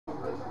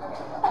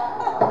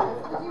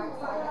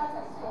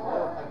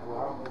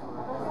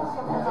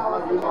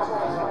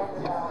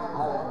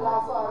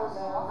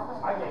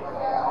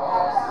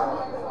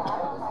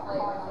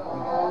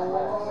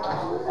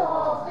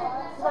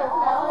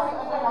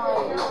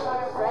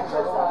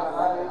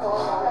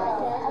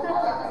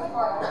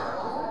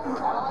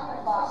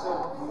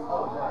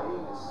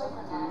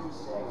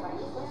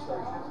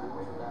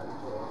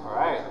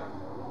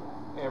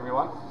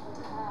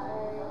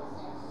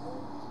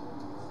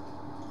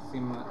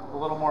a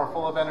little more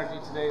full of energy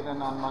today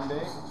than on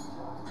Monday.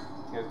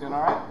 You guys doing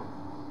all right?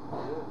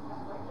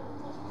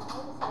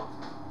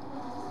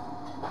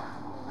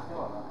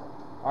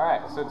 All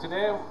right, so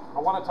today I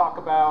want to talk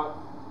about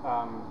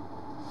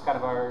kind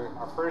of our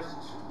first,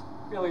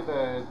 really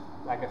the,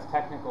 I guess,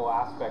 technical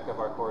aspect of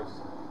our course.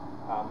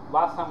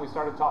 Last time we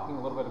started talking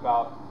a little bit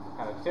about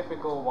kind of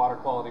typical water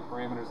quality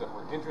parameters that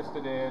we're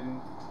interested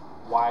in,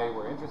 why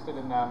we're interested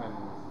in them, and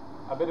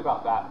a bit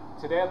about that.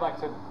 Today I'd like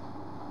to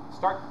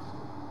start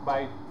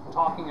by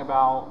talking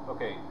about,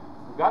 okay,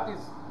 we've got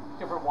these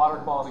different water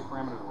quality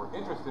parameters we're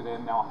interested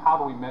in. Now, how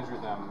do we measure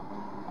them?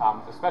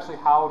 Especially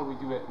how do we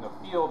do it in a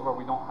field where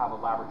we don't have a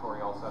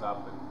laboratory all set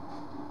up and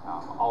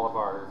all of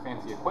our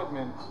fancy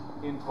equipment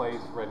in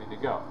place, ready to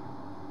go.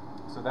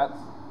 So that's,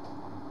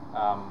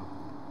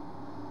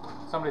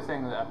 somebody's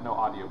saying that I have no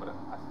audio, but it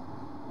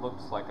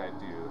looks like I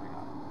do. Hang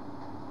on.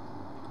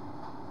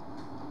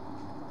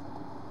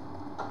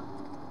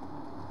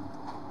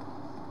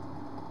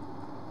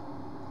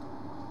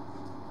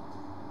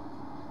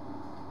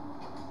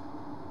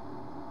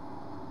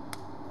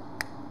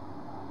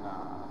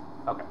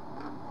 Okay.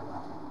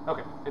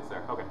 Okay, it's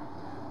there. Okay,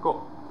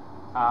 cool.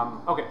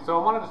 Okay, so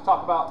I wanted to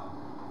talk about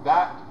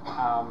that.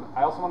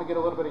 I also want to get a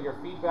little bit of your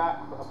feedback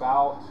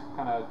about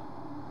kind of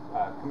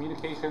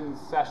communication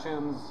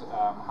sessions,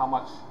 how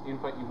much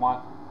input you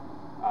want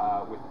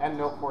with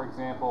EndNote, for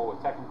example,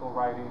 with technical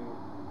writing,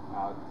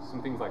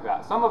 some things like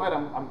that. Some of it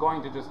I'm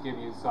going to just give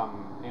you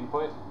some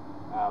input,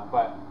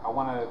 but I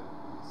want to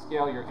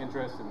scale your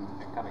interest and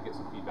kind of get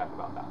some feedback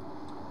about that.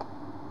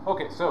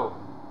 Okay, so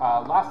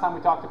last time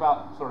we talked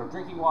about sort of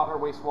drinking water,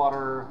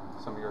 wastewater,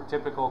 some of your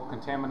typical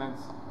contaminants.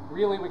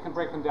 Really, we can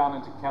break them down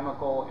into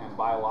chemical and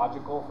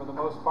biological for the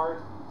most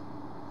part.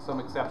 Some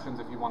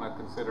exceptions if you want to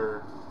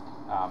consider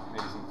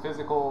maybe some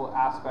physical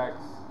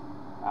aspects.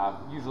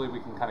 Usually we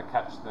can kind of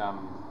catch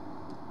them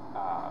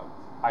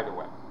either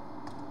way.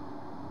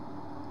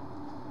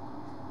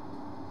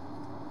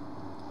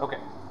 Okay,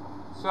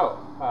 so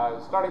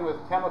starting with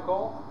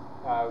chemical,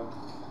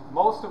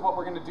 most of what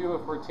we're going to do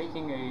if we're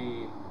taking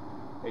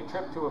a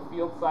trip to a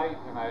field site,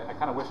 and I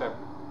kind of wish I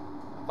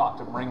thought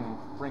to bring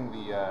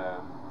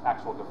the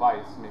actual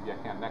device, maybe I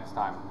can next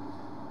time.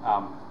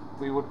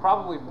 We would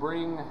probably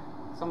bring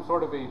some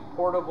sort of a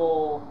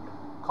portable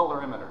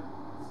colorimeter.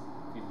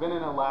 If you've been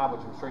in a lab,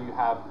 which I'm sure you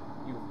have,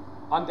 you've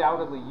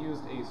undoubtedly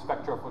used a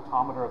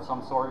spectrophotometer of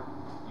some sort.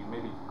 You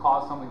maybe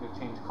caused something to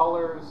change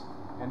colors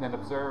and then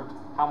observed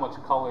how much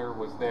color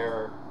was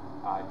there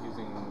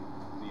using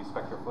the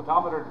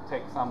spectrophotometer to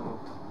take some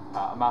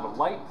amount of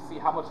light to see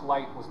how much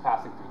light was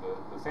passing through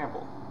the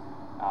sample.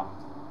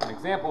 An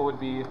example would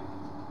be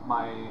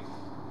my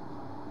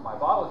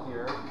bottle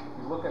here.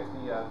 If you look at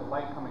the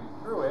light coming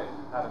through it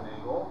at an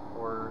angle,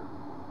 or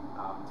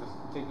just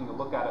taking a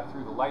look at it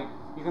through the light,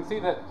 you can see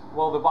that,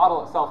 well, the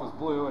bottle itself is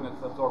blue and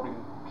it's absorbing,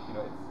 you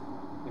know,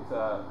 it's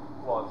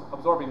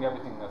absorbing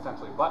everything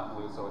essentially but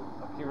blue, so it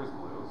appears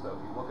blue. So if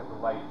you look at the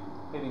light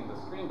hitting the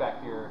screen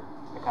back here,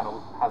 it kind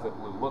of has a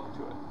blue look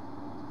to it.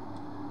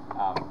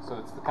 So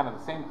it's kind of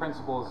the same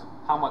principle as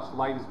how much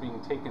light is being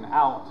taken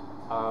out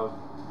of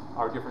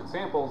our different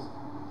samples.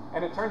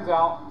 And it turns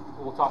out,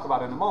 we'll talk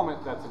about in a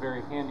moment, that's a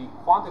very handy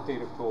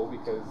quantitative tool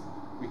because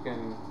we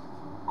can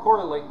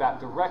correlate that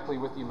directly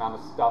with the amount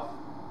of stuff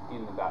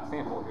in that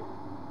sample.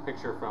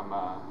 Picture from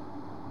a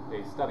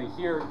study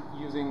here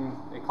using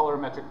a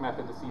colorimetric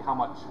method to see how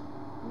much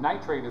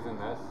nitrate is in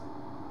this,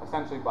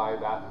 essentially by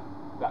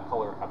that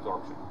color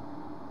absorption.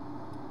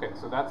 Okay,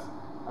 so that's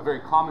a very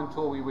common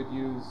tool we would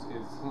use,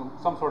 is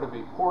some sort of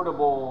a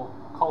portable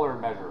color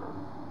measurer,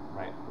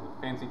 right?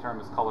 The fancy term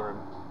is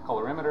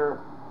colorimeter,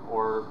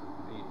 or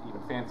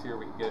even fancier,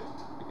 we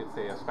could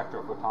say a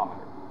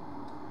spectrophotometer.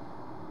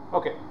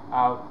 Okay,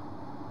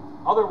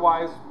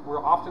 otherwise,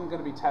 we're often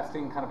going to be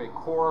testing kind of a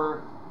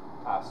core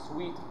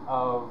suite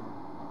of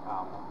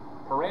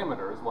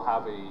parameters. We'll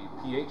have a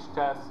pH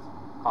test,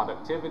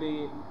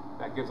 conductivity,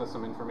 that gives us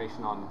some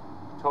information on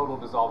total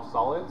dissolved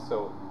solids,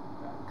 so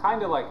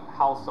kind of like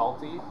how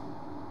salty,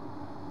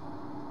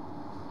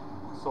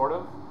 sort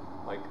of.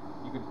 Like,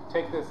 you could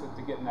take this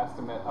to get an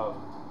estimate of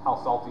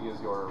how salty is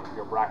your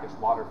brackish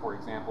water, for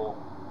example.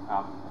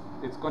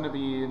 It's going to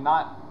be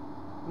not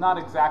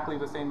exactly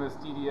the same as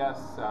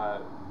TDS,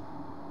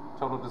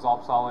 total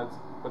dissolved solids,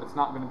 but it's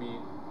not going to be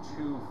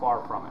too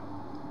far from it.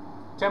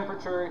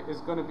 Temperature is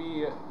going to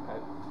be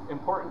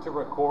important to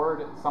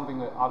record. It's something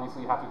that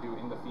obviously you have to do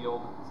in the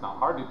field. It's not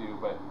hard to do,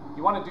 but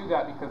you want to do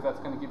that because that's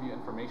going to give you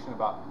information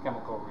about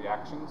chemical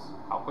reactions,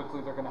 how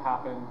quickly they're going to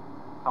happen,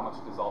 how much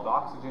dissolved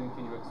oxygen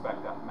can you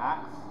expect at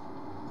max,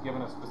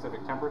 given a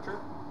specific temperature.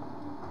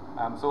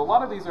 So a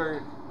lot of these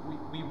are,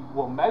 we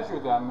will measure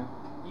them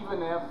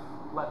even if,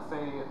 let's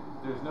say,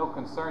 there's no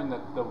concern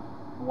that the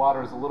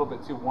water is a little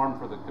bit too warm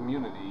for the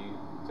community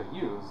to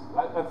use.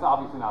 That's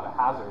obviously not a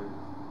hazard,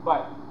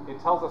 but it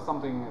tells us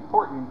something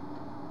important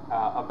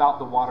about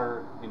the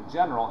water in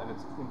general, and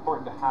it's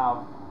important to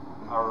have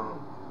our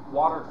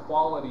water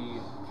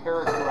quality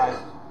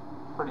characterized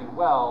pretty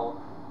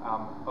well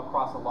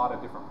across a lot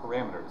of different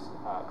parameters.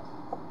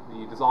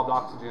 The dissolved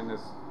oxygen is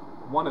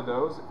one of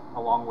those,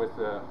 along with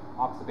the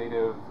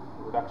oxidative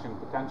reduction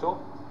potential.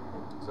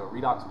 So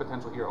redox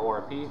potential here,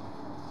 ORP.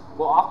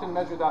 We'll often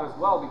measure that as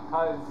well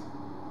because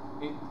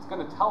it's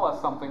going to tell us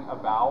something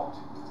about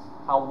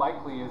how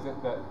likely is it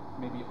that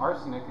maybe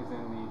arsenic is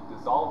in the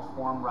dissolved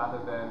form rather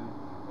than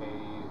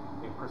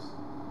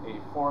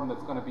a form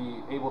that's going to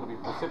be able to be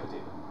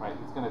precipitated, right?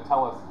 It's going to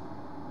tell us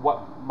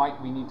what might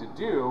we need to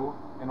do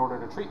in order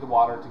to treat the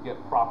water to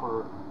get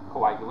proper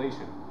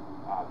coagulation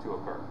to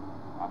occur.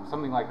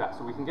 Something like that.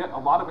 So we can get a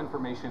lot of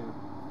information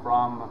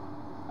from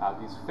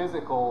these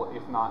physical,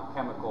 if not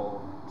chemical,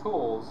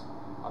 tools.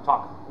 I'll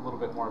talk a little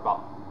bit more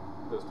about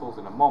those tools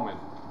in a moment.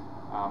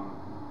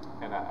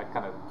 And I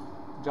kind of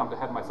jumped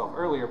ahead of myself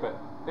earlier, but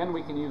then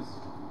we can use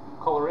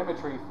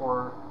colorimetry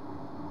for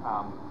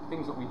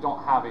things that we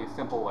don't have a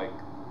simple, like,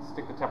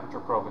 stick the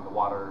temperature probe in the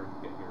water,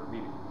 get your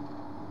reading.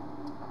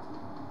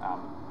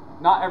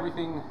 Not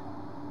everything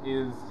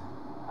is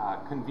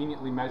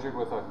conveniently measured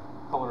with a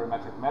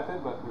colorimetric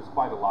method, but there's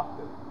quite a lot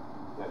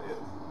that is.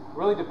 It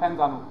really depends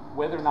on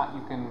whether or not you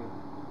can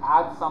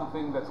add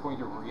something that's going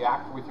to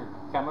react with your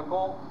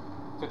chemical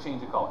to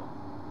change a color,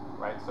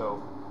 right?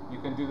 So you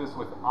can do this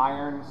with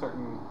iron.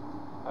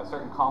 A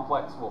certain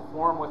complex will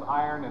form with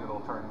iron and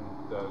it'll turn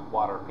the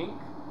water pink,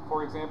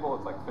 for example.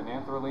 It's like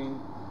phenanthrylene.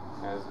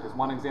 As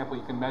one example,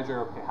 you can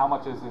measure, okay, how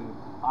much is in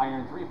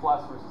iron 3+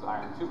 versus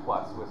iron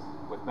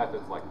 2+ with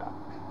methods like that.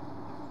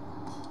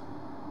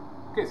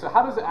 Okay, so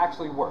how does it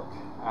actually work?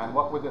 And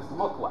what would this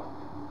look like?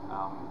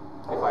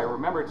 If I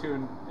remember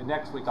to,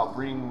 next week I'll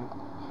bring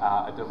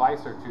a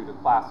device or two to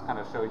class to kind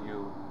of show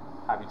you,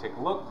 have you take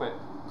a look. But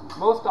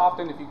most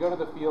often, if you go to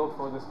the field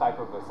for this type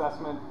of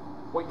assessment,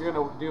 what you're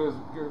going to do is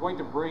you're going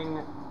to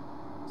bring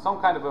some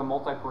kind of a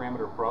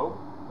multi-parameter probe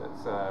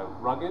that's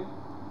rugged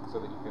so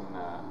that you can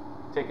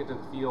take it to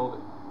the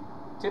field.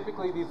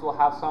 Typically, these will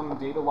have some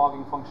data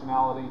logging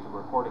functionality to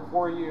record it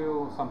for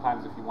you.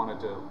 Sometimes if you wanted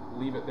to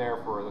leave it there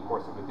for the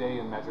course of a day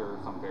and measure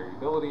some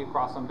variability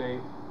across some day,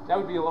 that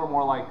would be a little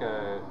more like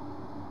a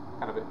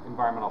kind of an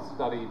environmental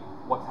study,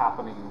 what's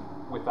happening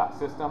with that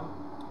system.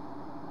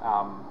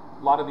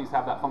 A lot of these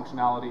have that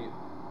functionality.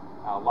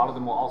 A lot of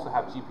them will also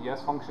have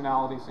GPS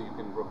functionality, so you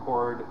can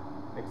record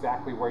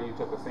exactly where you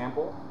took a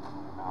sample.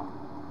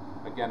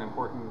 Again,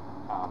 important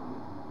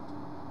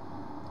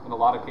in a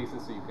lot of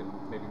cases, so you can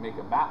maybe make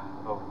a map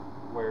of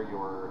where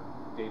your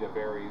data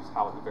varies,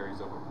 how it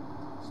varies over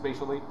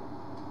spatially.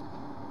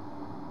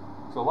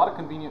 So a lot of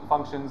convenient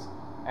functions,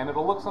 and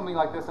it'll look something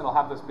like this. It'll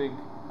have this big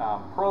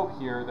probe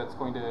here that's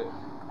going to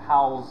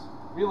house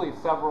really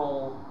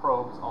several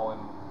probes all in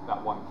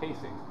that one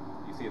casing.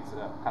 You see it's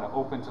kind of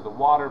open to the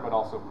water, but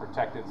also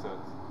protected, so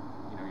it's,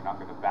 you're not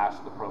going to bash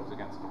the probes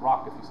against the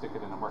rock if you stick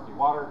it in a murky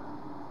water.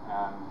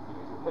 And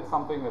you hit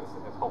something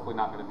that's hopefully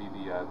not going to be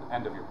the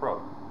end of your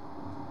probe.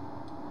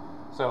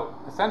 So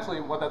essentially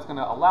what that's going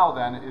to allow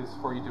then is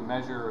for you to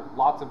measure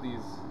lots of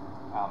these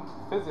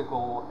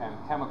physical and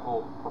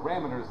chemical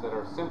parameters that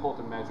are simple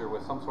to measure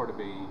with some sort of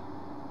an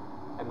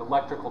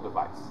electrical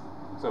device.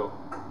 So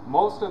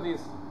most of these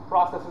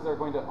processes are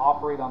going to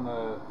operate on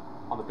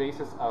the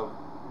basis of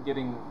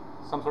getting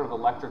some sort of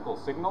electrical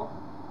signal.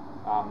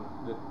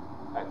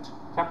 A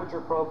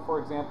temperature probe, for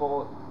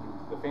example,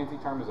 the fancy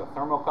term is a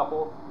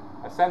thermocouple.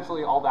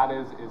 Essentially all that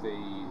is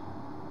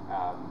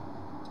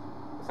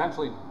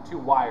essentially two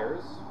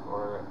wires,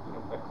 or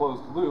a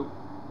closed loop,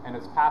 and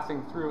it's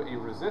passing through a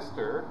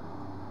resistor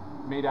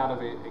made out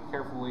of a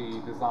carefully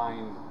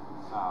designed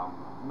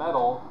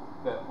metal,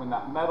 that when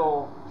that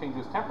metal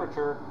changes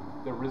temperature,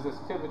 the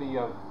resistivity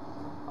of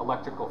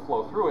electrical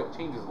flow through it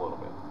changes a little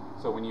bit.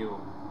 So when you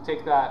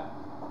take that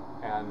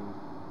and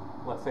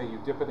let's say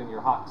you dip it in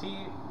your hot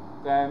tea,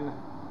 then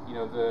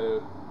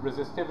the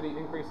resistivity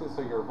increases,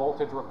 so your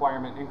voltage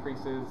requirement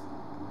increases,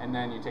 and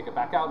then you take it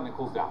back out and it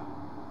cools down.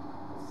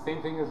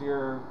 Same thing as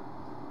your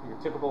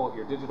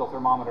digital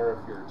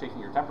thermometer. If you're taking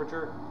your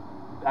temperature,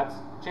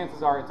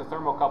 chances are it's a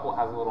thermocouple. It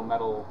has a little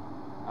metal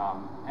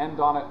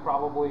end on it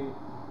probably,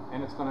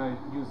 and it's going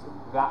to use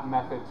that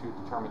method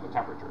to determine the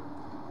temperature.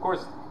 Of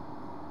course,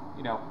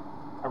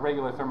 a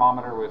regular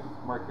thermometer with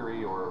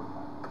mercury, or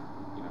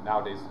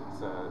nowadays it's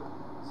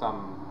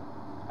some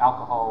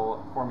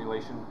alcohol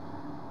formulation.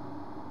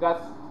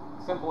 That's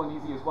simple and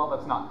easy as well.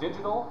 That's not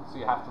digital, so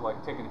you have to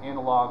take an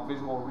analog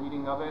visual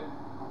reading of it.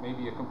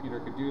 Maybe a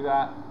computer could do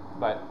that,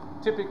 but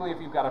typically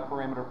if you've got a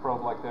parameter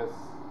probe like this,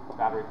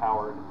 battery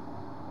powered,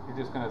 you're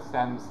just going to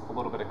send a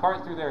little bit of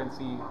current through there and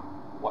see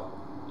what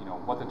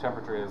the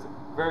temperature is.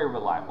 Very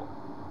reliable.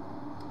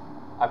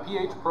 A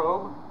pH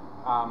probe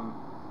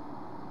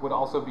would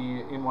also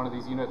be in one of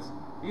these units.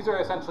 These are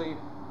essentially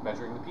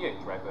measuring the pH,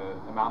 right? The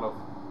amount of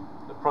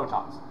the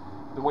protons.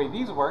 The way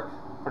these work,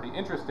 pretty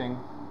interesting,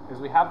 is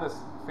we have this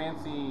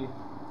fancy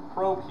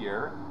probe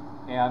here,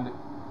 and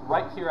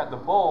right here at the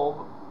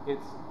bulb,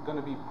 it's going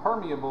to be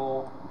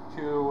permeable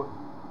to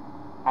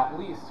at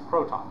least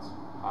protons.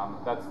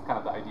 That's kind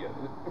of the idea.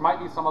 There might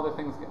be some other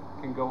things that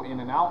can go in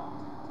and out,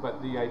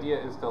 but the idea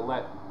is to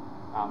let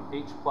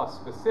H+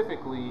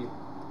 specifically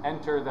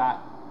enter that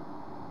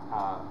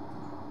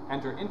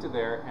enter into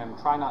there and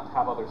try not to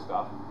have other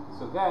stuff.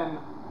 So then,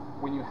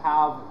 when you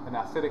have an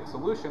acidic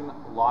solution,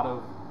 a lot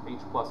of H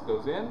plus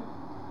goes in,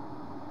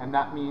 and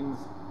that means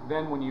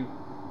then when you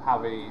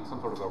have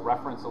some sort of a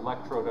reference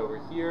electrode over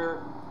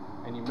here,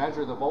 and you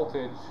measure the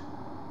voltage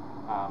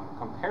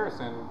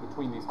comparison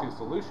between these two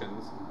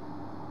solutions,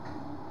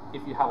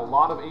 if you have a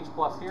lot of H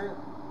plus here,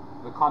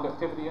 the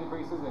conductivity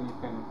increases and you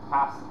can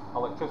pass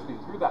electricity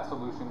through that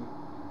solution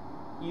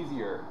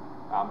easier,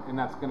 and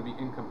that's going to be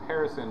in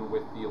comparison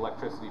with the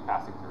electricity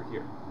passing through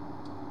here.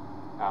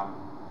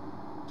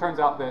 Turns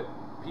out that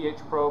pH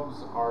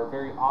probes are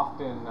very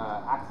often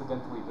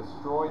accidentally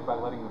destroyed by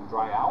letting them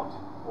dry out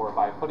or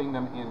by putting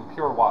them in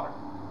pure water.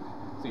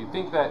 So you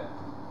think that,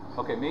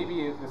 okay,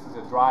 maybe this is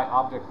a dry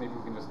object, maybe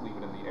we can just leave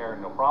it in the air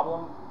and no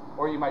problem.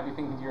 Or you might be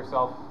thinking to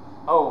yourself,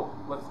 oh,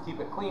 let's keep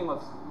it clean,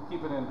 let's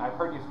keep it in, I've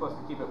heard you're supposed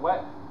to keep it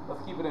wet,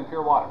 let's keep it in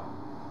pure water.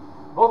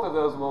 Both of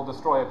those will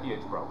destroy a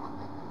pH probe.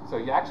 So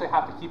you actually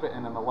have to keep it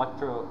in an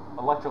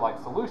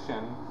electrolyte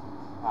solution,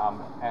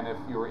 and if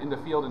you were in the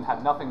field and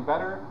had nothing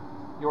better,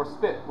 your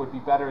spit would be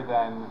better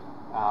than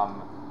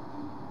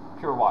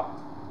pure water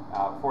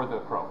for the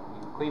probe.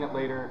 You can clean it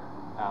later,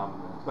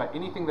 but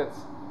anything that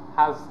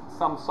has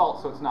some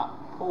salt so it's not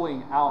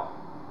pulling out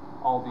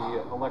all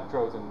the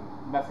electrodes and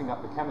messing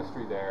up the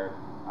chemistry there,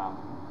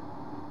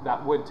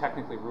 that would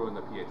technically ruin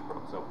the pH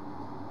probe. So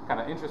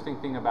kind of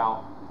interesting thing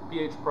about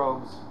pH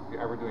probes, if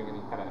you're ever doing any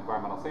kind of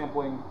environmental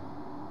sampling,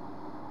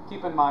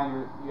 keep in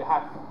mind you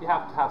have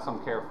to have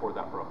some care for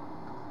that probe.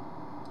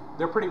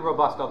 They're pretty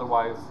robust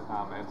otherwise,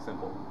 and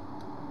simple.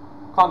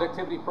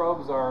 Conductivity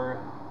probes are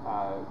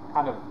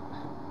kind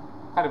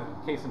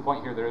of case in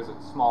point here. There is a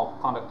small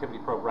conductivity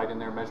probe right in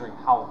there measuring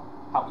how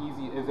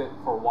easy is it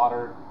for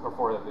water or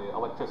for the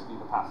electricity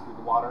to pass through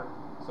the water.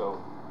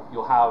 So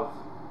you'll have,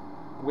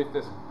 with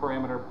this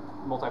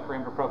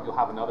multi-parameter probe, you'll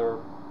have another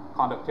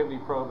conductivity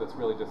probe that's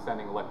really just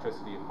sending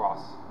electricity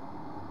across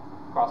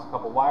a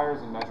couple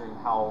wires and measuring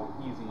how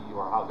easy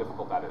or how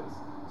difficult that is.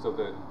 So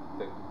the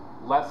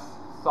less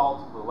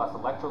salt, the less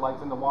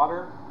electrolytes in the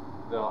water,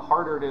 the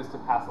harder it is to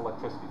pass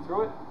electricity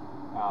through it.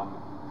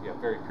 If you have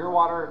very pure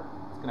water,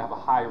 it's going to have a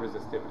high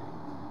resistivity.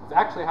 It's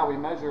actually how we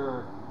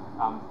measure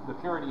the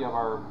purity of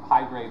our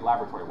high-grade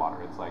laboratory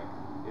water. It's like,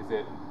 is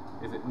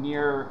it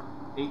near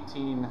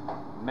 18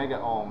 mega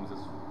ohms is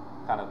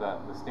kind of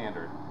the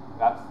standard.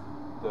 That's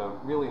the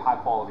really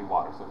high-quality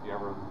water. So if you're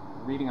ever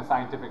reading a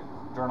scientific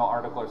journal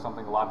article or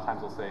something, a lot of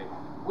times they'll say,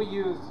 we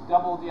used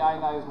double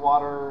deionized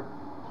water,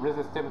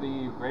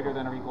 resistivity greater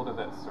than or equal to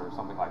this, or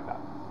something like that.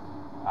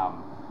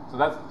 So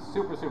that's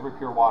super, super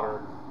pure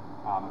water.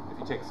 If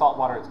you take salt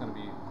water, it's going to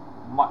be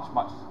much,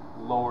 much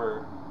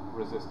lower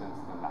resistance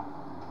than that.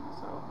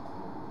 So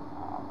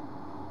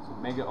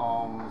mega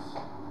ohms,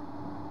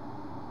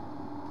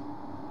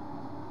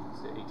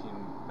 say 18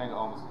 mega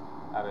ohms,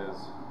 that is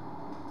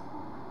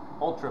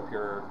ultra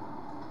pure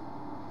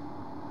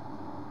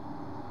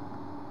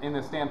in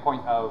the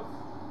standpoint of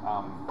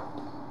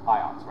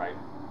ions, right?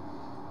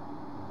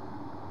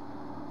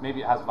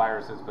 Maybe it has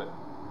viruses, but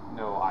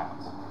no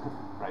ions,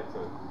 right?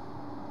 So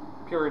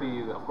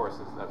purity, of course,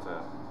 that's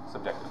a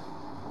subjective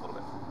a little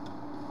bit.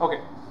 Okay,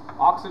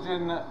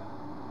 oxygen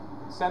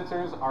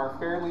sensors are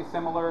fairly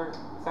similar.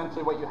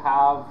 Essentially what you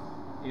have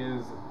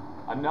is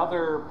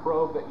another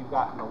probe that you've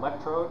got an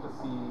electrode to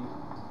see,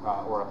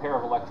 or a pair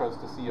of electrodes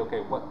to see,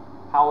 okay,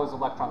 how is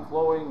electron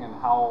flowing and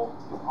how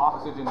is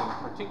oxygen in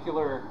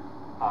particular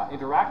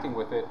interacting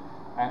with it.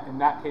 And in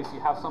that case,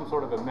 you have some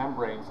sort of a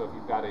membrane. So if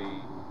you've got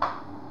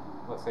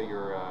let's say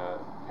your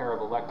pair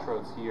of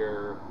electrodes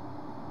here,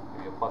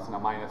 maybe a plus and a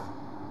minus,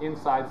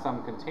 inside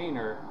some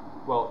container,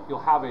 well, you'll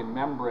have a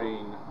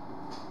membrane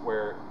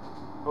where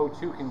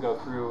O2 can go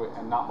through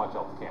and not much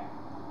else can.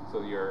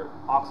 So your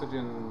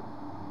oxygen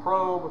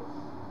probe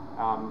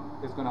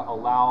is going to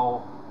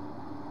allow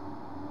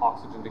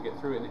oxygen to get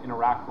through and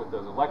interact with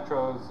those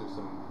electrodes. There's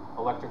some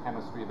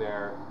electrochemistry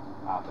there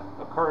that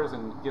occurs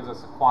and gives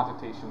us a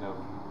quantitation of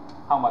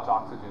how much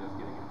oxygen is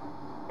getting in.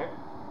 Okay?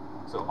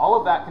 So all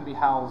of that can be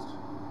housed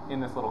in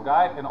this little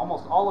guy, and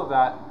almost all of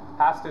that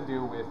has to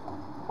do with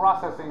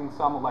processing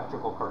some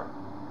electrical current.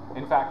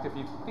 In fact, if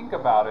you think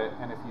about it,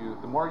 and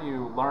the more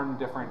you learn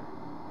different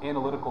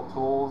analytical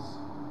tools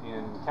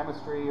in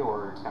chemistry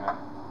or kind of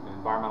in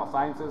environmental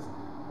sciences,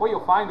 what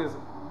you'll find is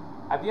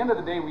at the end of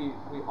the day, we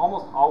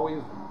almost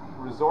always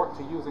resort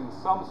to using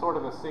some sort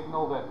of a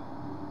signal that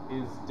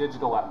is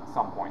digital at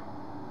some point.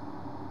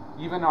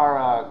 Even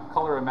our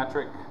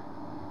colorimetric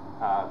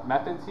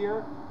methods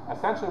here,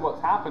 essentially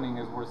what's happening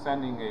is we're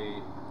sending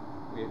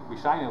we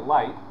shine a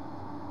light,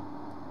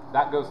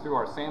 that goes through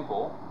our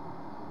sample.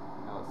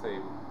 Now let's say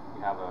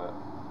we have a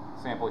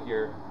sample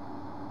here.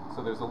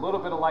 So there's a little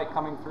bit of light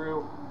coming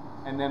through,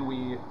 and then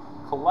we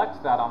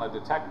collect that on a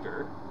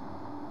detector.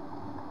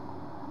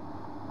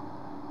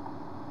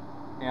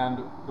 And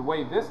the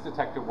way this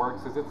detector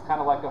works is it's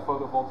kind of like a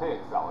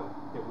photovoltaic cell.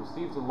 It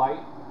receives the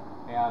light,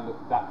 and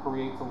that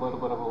creates a little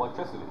bit of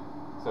electricity.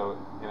 So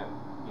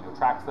it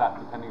tracks that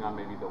depending on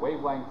maybe the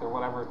wavelength or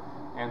whatever.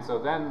 And so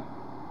then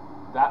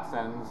that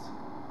sends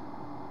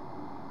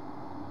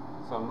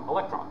some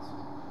electrons.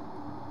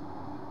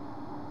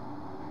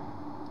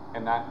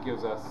 And that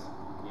gives us,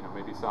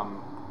 maybe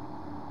some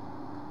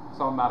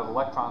amount of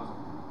electrons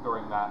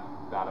during that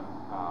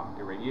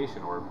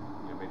irradiation, or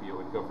maybe it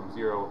would go from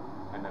 0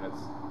 and then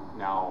it's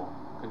now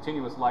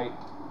continuous light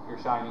you're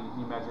shining.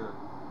 You measure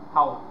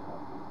how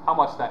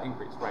much that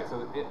increased, right?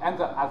 So it ends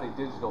up as a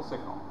digital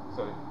signal.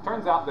 So it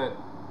turns out that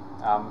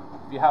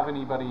if you have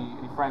any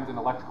friends in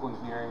electrical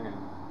engineering, and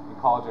in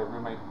college,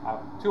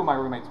 two of my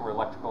roommates were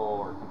electrical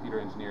or computer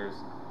engineers,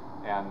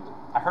 and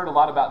I heard a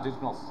lot about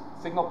digital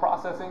signal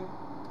processing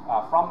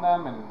from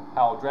them and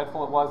how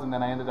dreadful it was. And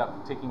then I ended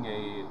up taking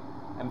a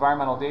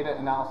environmental data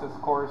analysis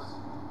course,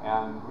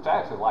 and which I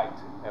actually liked.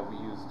 And we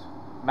used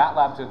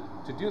MATLAB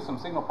to do some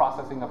signal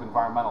processing of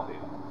environmental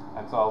data.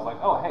 And so I was like,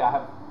 oh, hey,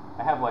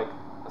 I have like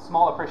a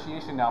small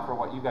appreciation now for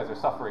what you guys are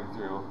suffering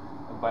through.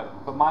 But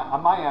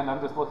on my end, I'm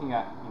just looking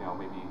at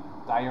maybe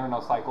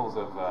diurnal cycles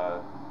of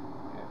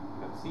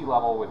sea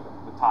level with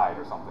the tide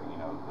or something.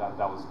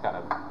 That was kind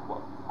of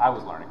what I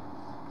was learning.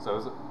 So it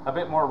was a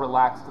bit more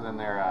relaxed than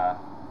their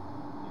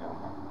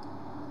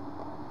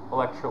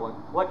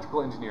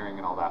electrical engineering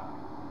and all that.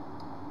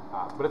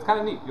 But it's kind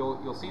of neat.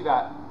 You'll see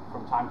that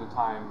from time to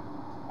time,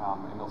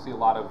 and you'll see a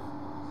lot of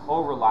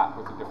overlap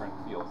with the different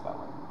fields that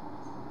way.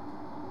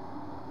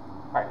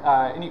 All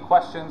right. Any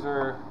questions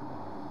or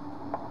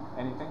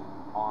anything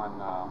on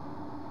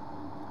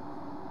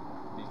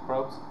these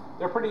probes?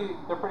 They're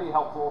pretty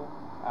helpful.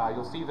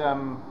 You'll see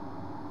them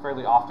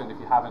fairly often. If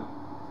you haven't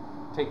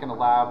taken a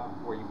lab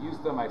where you've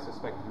used them, I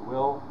suspect you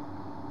will.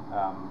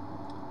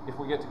 If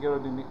we get to go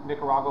to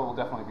Nicaragua, we'll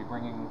definitely be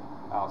bringing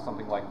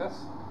something like this.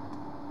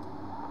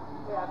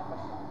 Yeah, I have a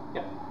question.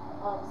 Yeah.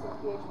 So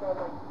pH probe,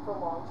 like for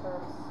long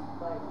term,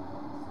 like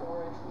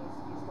storage needs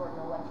to be stored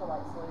in an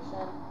electrolyte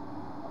solution.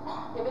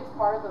 If it's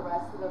part of the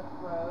rest of the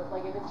probe,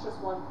 like if it's just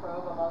one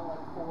probe among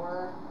like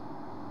 4,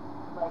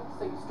 like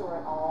so you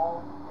store it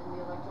all in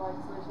the electrolyte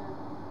solution?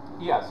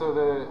 Yeah. So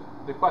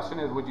the question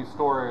is, would you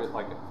store it,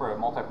 like for a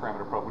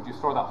multi-parameter probe, would you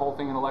store that whole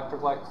thing in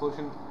electrolyte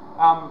solution?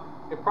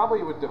 It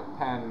probably would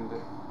depend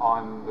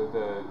on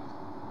the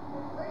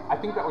I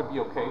think that would be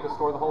okay to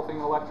store the whole thing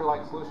in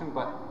electrolyte solution,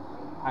 but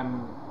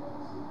I'm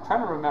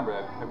trying to remember.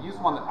 I've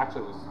used one that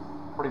actually was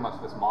pretty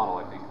much this model,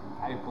 I think.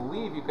 I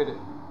believe you could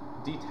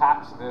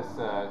detach this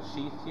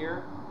sheath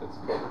here, that's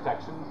for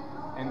protection,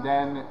 and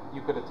then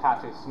you could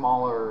attach a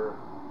smaller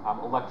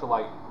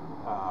electrolyte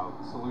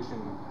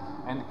solution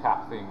end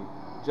cap thing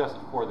just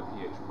for the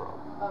pH probe.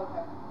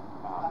 Okay.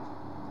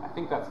 I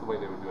think that's the way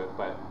they would do it,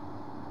 but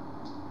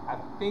I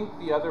think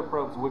the other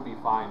probes would be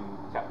fine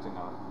kept in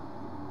a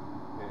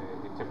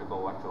typical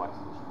electrolyte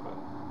solution, but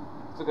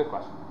it's a good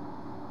question.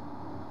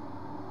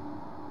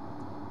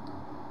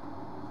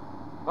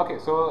 Okay,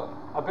 so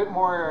a bit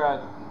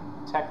more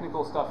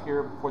technical stuff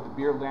here for the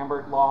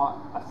Beer-Lambert law.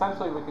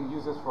 Essentially, we can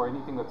use this for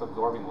anything that's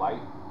absorbing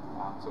light.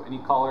 So any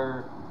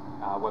color,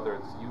 whether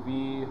it's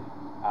UV,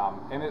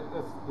 and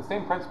the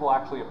same principle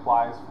actually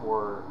applies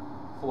for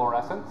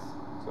fluorescence.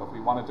 So if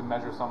we wanted to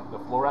measure the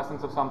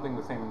fluorescence of something,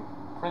 the same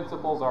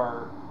principles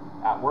are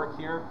at work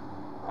here.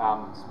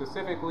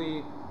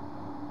 Specifically,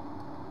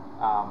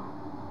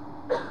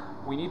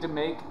 we need to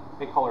make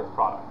a colored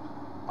product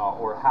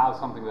or have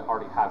something that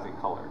already has a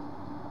color.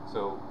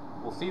 So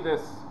we'll see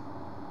this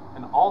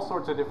in all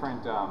sorts of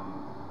different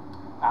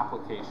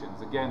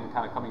applications. Again,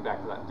 kind of coming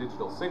back to that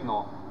digital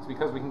signal, it's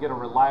because we can get a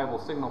reliable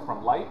signal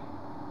from light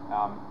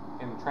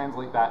and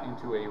translate that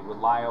into a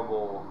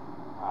reliable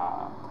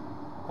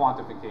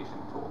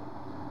quantification tool.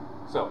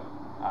 So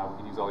we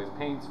can use all these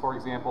paints, for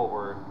example,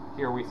 or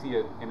here we see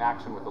it in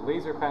action with a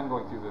laser pen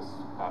going through this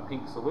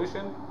pink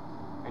solution,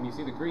 and you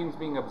see the greens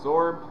being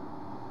absorbed,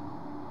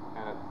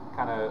 and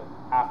kind of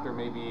after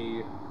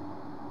maybe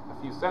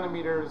a few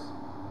centimeters,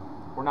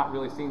 we're not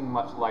really seeing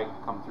much light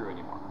come through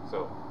anymore.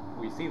 So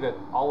we see that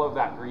all of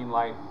that green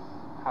light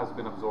has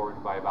been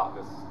absorbed by about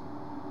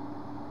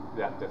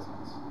that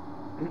distance.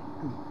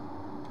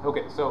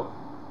 Okay, so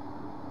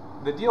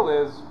the deal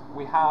is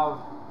we have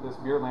this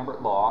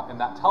Beer-Lambert law, and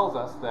that tells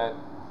us that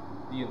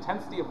the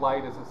intensity of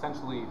light is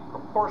essentially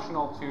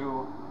proportional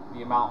to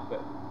the amount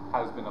that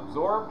has been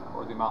absorbed,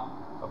 or the amount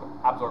of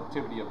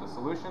absorptivity of the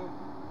solution,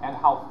 and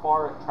how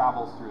far it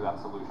travels through that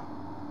solution.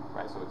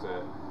 Right. So it's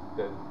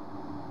the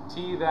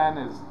T then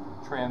is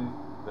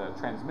the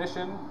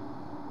transmission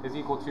is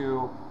equal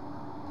to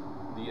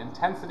the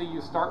intensity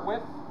you start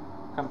with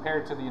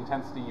compared to the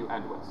intensity you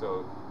end with.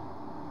 So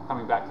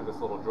coming back to this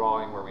little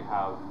drawing where we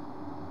have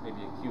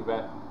maybe a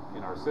cuvette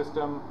in our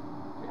system,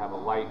 we have a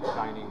light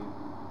shining,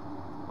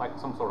 like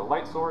some sort of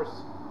light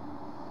source,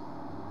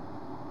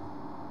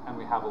 and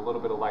we have a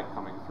little bit of light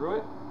coming through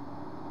it,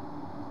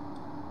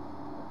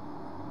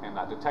 and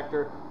that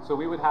detector. So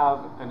we would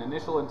have an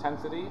initial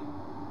intensity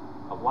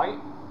of light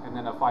and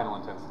then a final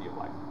intensity of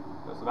light.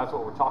 So that's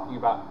what we're talking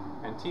about,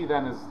 and T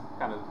then is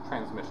kind of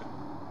transmission.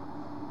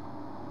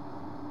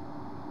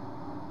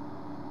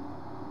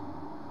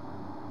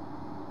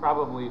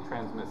 Probably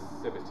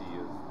transmissivity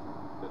is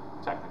the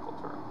technical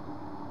term.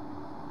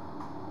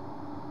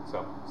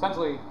 So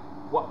essentially,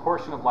 what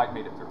portion of light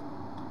made it through.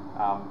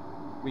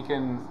 We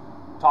can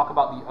talk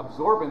about the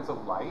absorbance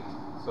of light,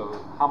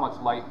 so how much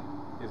light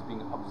is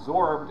being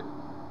absorbed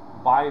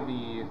by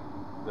the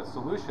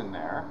solution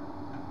there.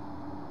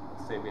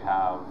 Let's say we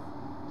have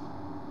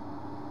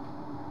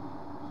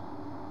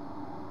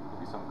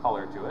maybe some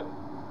color to it.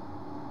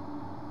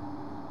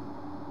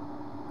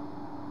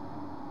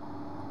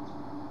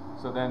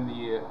 So then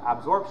the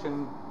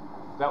absorption,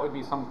 that would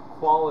be some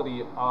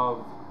quality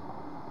of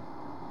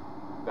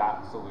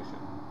that solution.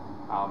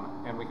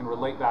 And we can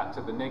relate that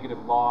to the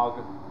negative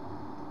log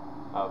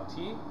of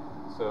t.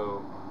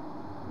 So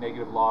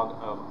negative log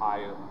of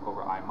I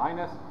over I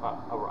minus,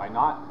 over I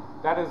naught.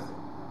 That is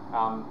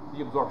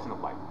the absorption of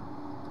light.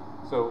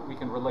 So we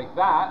can relate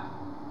that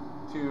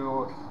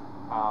to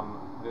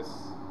this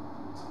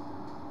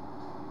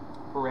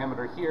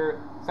parameter here,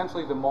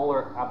 essentially the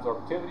molar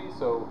absorptivity.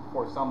 So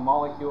for some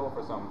molecule,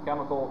 for some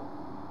chemical,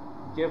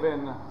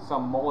 given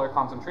some molar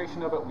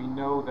concentration of it, we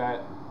know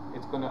that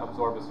it's going to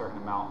absorb a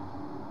certain amount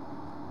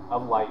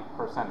of light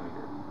per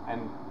centimeter.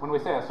 And when we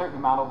say a certain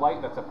amount of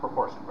light, that's a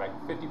proportion, right?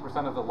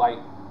 50% of the light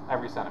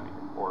every centimeter,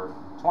 or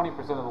 20%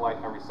 of the light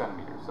every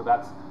centimeter. So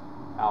that's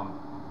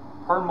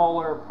per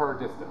molar per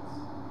distance.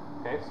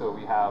 Okay, so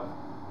we have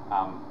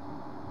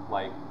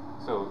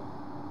so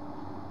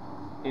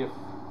if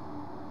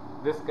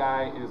this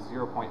guy is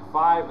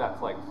 0.5,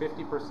 that's like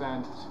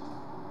 50%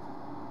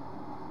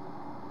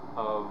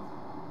 of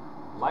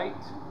light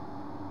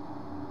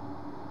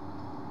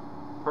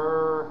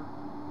per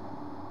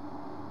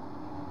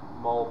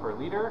mole per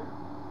liter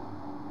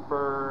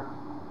per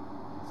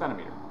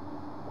centimeter.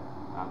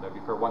 That'd be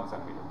per 1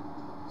 centimeter.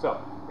 So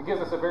it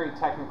gives us a very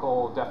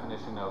technical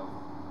definition of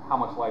how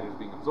much light is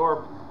being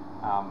absorbed.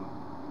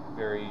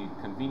 Very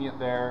convenient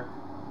there.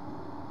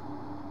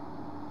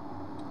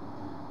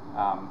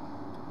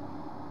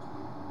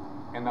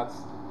 And that's,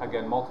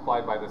 again,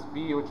 multiplied by this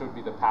b, which would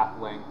be the path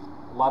length.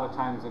 A lot of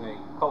times in a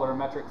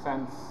colorimetric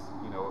sense,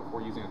 if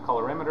we're using a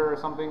colorimeter or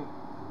something,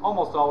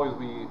 almost always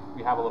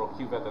we have a little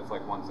cuvette that's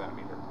like 1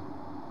 centimeter.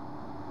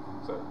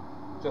 So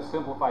just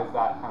simplifies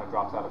that, kind of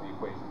drops out of the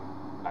equation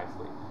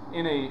nicely.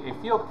 In a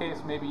field case,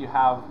 maybe you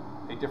have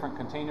a different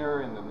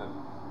container, and then the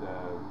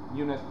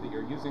unit that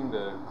you're using,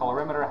 the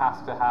colorimeter,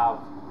 has to have,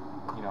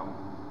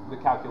 the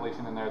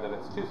calculation in there that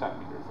it's 2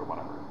 centimeters or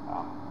whatever.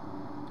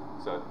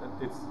 So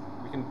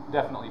we can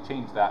definitely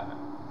change that, and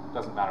it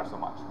doesn't matter so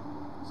much.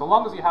 So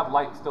long as you have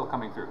light still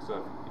coming through.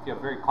 So if you have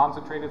a very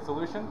concentrated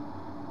solution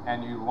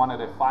and you wanted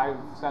a 5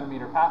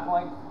 centimeter path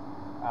length,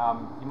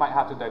 you might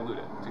have to dilute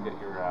it to get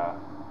your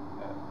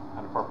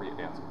an appropriate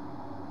answer.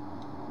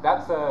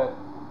 That's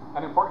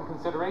an important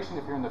consideration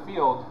if you're in the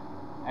field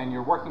and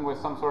you're working with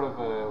some sort of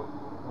a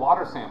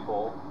water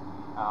sample.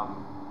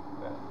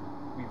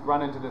 We've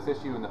run into this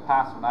issue in the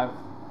past when I've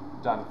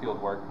done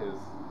field work is,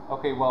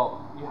 okay,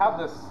 well, you have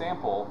this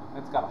sample, and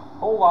it's got a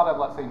whole lot of,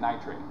 let's say,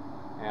 nitrate.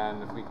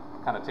 And if we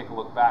kind of take a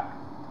look back,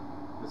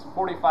 this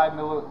 45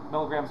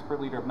 milligrams per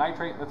liter of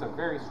nitrate, that's a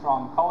very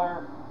strong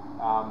color.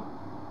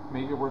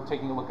 Maybe we're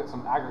taking a look at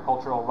some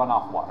agricultural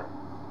runoff water.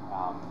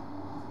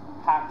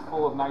 Packed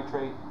full of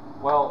nitrate.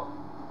 Well,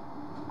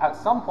 at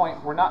some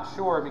point, we're not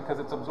sure, because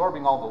it's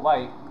absorbing all the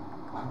light,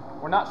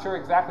 we're not sure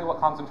exactly what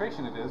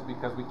concentration it is,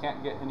 because we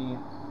can't get any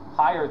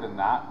higher than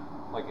that.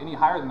 Like, any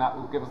higher than that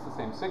will give us the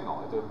same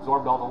signal. It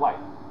absorbed all the light.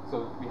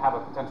 So we have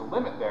a potential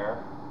limit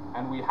there,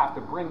 and we have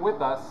to bring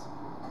with us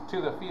to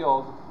the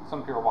field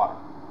some pure water,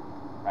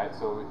 right?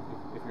 So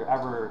if you're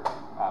ever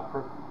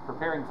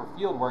preparing for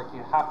field work,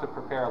 you have to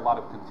prepare a lot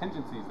of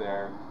contingencies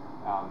there.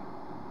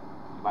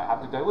 You might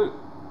have to dilute.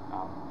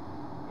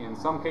 In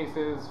some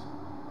cases,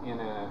 in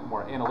a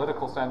more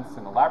analytical sense,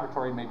 in the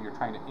laboratory, maybe you're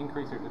trying to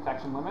increase your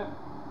detection limit.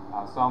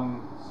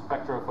 Some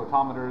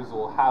spectrophotometers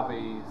will have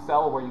a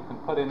cell where you can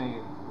put in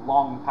a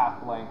long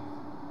path length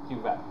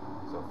cuvette,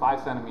 so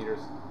 5 centimeters,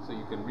 so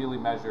you can really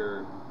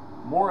measure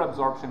more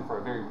absorption for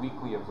a very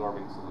weakly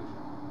absorbing solution.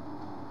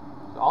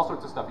 So all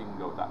sorts of stuff you can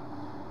go with that.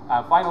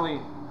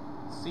 Finally,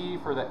 C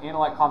for the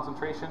analyte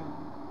concentration.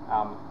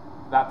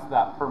 That's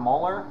that per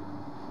molar.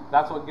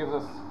 That's what gives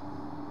us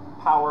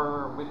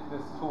power with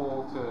this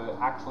tool to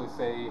actually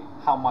say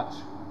how much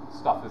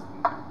stuff is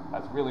in there.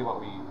 That's really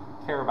what we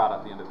care about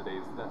at the end of the day,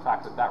 is the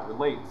fact that that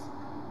relates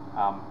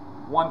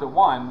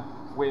 1-to-1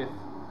 with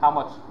how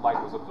much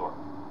light was absorbed,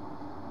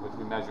 which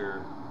we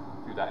measure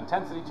through that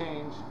intensity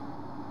change.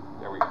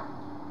 There we go.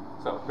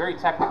 So very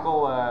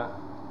technical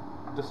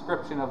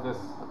description of this,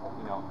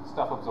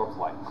 stuff absorbs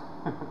light.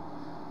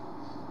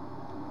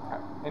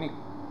 Okay. Any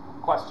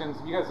questions?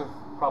 You guys have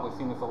probably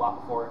seen this a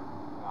lot before,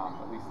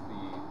 at least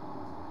the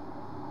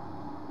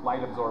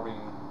light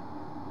absorbing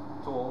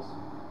tools.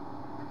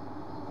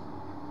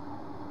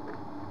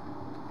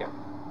 Okay.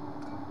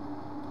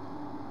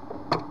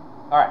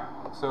 All right,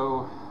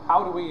 so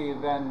how do we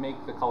then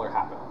make the color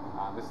happen?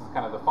 This is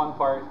kind of the fun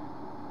part.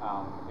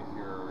 If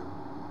you're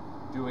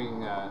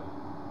doing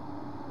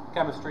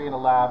chemistry in a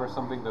lab or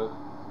something, the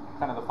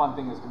fun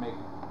thing is to make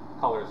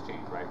colors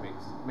change, right?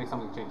 Make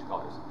something change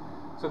colors.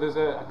 So there's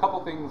a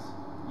couple things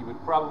you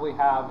would probably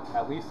have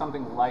at least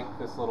something like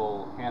this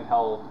little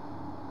handheld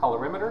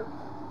colorimeter.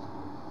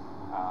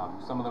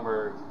 Some of them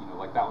are,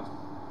 like that one's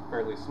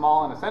fairly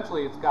small, and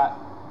essentially it's got,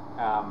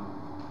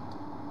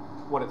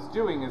 what it's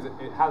doing is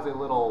it has a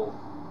little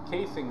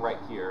casing right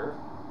here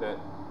that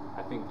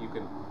I think you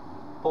can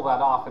pull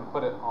that off and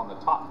put it on the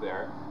top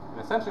there. And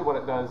essentially what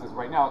it does is,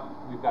 right now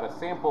we've got a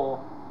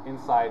sample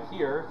inside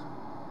here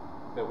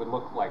that would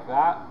look like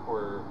that,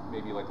 or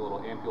maybe like a little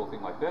ampule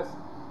thing like this.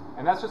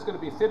 And that's just going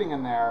to be sitting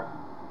in there,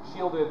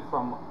 shielded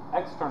from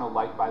external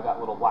light by that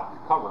little black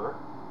cover,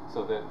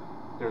 so that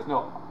there's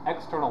no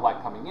external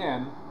light coming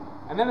in.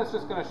 And then it's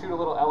just going to shoot a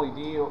little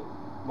LED,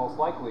 most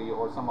likely,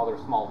 or some other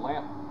small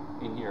lamp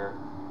in here,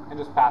 and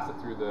just pass it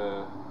through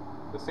the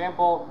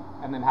sample,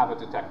 and then have a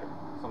detector,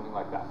 something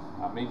like that.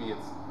 Maybe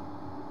it's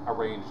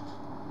arranged,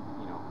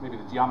 maybe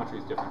the geometry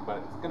is different, but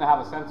it's going to have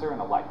a sensor and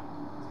a light.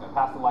 It's going to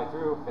pass the light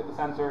through, hit the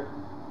sensor,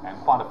 and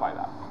quantify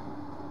that.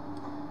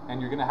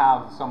 And you're going to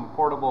have some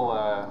portable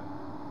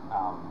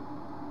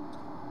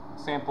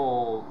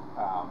sample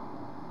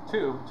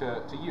tube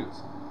to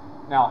use.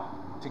 Now,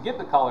 to get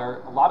the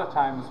color, a lot of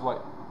times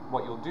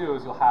what you'll do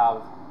is you'll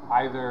have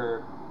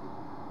either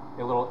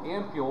a little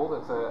ampule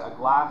that's a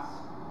glass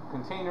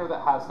container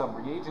that has some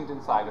reagent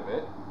inside of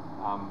it,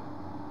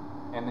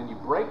 and then you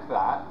break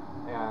that,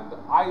 and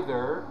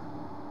either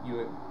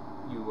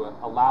you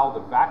allow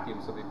the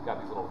vacuum, so they've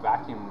got these little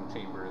vacuum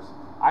chambers,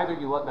 either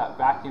you let that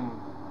vacuum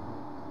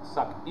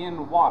suck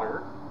in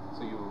water,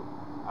 so you,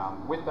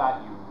 with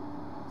that, you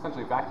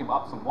essentially vacuum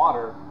up some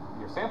water,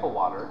 your sample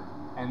water,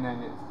 and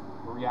then it's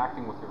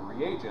reacting with your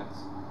reagents.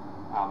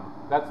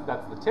 That's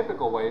the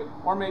typical way.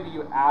 Or maybe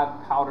you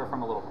add powder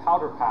from a little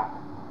powder pack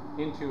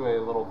into a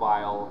little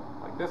vial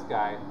like this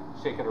guy,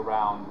 shake it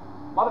around.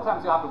 A lot of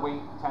times you'll have to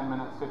wait 10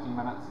 minutes, 15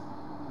 minutes,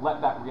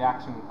 let that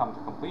reaction come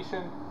to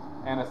completion,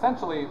 and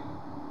essentially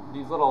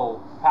these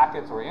little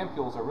packets or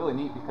ampules are really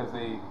neat because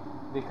they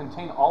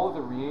contain all of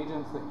the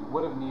reagents that you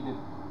would have needed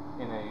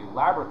in a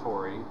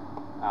laboratory.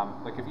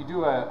 Like if you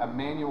do a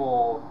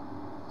manual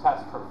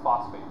test for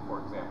phosphate,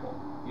 for example,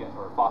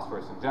 or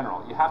phosphorus in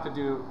general, you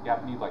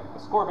need like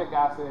ascorbic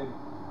acid,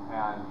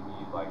 and you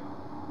need like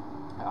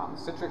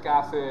citric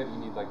acid. You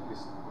need like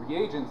these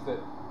reagents that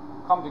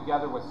come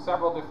together with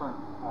several different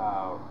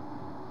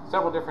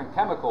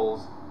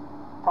chemicals,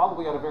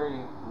 probably at a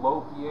very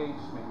low pH,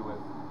 maybe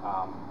with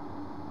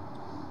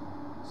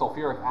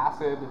sulfuric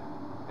acid.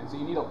 And so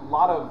you need a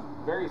lot of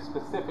very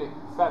specific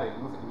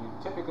settings, and you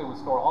typically would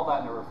store all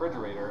that in a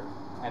refrigerator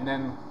and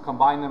then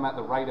combine them at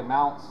the right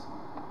amounts,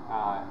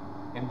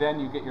 and then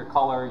you get your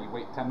color. You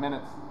wait 10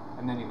 minutes,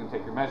 and then you can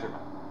take your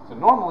measurement. So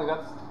normally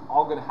that's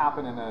all going to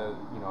happen in a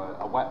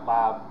wet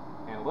lab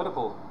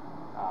analytical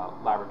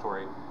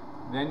laboratory.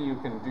 Then you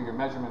can do your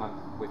measurement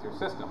with your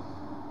system.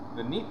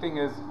 The neat thing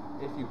is,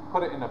 if you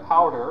put it in a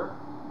powder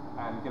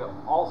and get it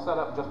all set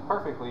up just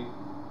perfectly,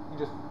 you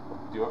just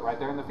do it right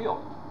there in the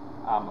field.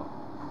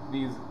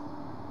 These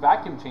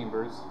vacuum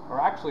chambers are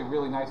actually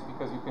really nice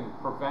because you can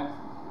prevent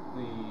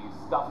the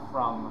stuff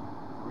from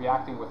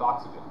reacting with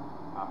oxygen,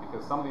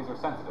 because some of these are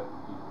sensitive.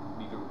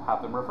 You need to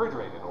have them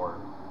refrigerated, or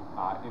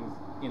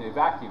in a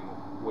vacuum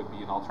would be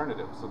an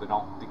alternative, so they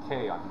don't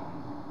decay on you.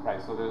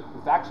 Right? So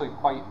it's actually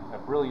quite a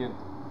brilliant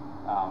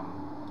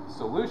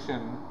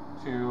solution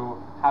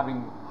to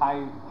having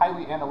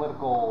highly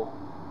analytical,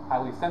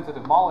 highly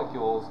sensitive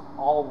molecules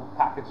all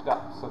packaged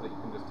up so that you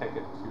can just take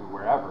it to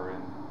wherever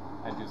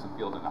and do some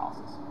field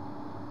analysis.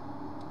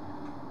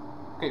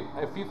 Okay,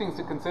 a few things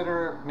to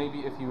consider.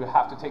 Maybe if you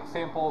have to take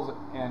samples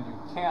and you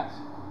can't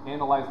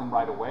analyze them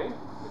right away,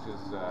 which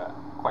is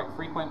quite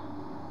frequent,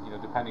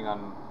 depending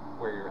on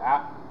where you're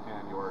at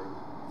and your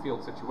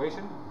field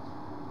situation.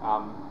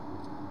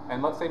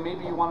 And let's say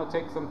maybe you want to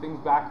take some things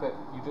back that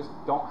you just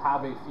don't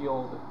have a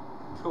field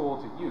tool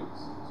to use.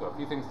 So a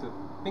few things to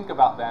think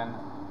about then,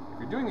 if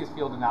you're doing these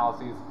field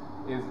analyses,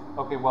 is,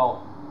 okay,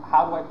 well,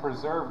 how do I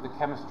preserve the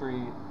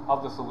chemistry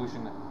of the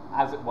solution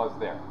as it was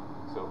there?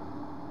 So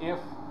if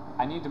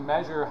I need to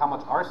measure how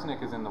much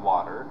arsenic is in the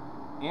water,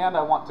 and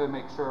I want to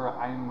make sure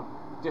I'm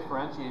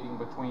differentiating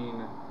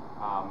between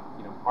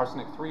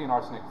arsenic 3 and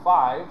arsenic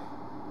 5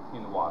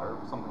 in the water,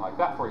 something like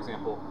that, for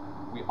example,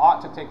 we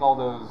ought to take all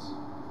those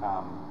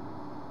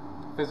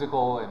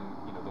physical and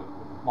the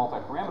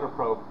multi-parameter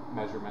probe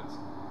measurements,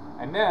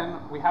 and then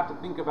we have to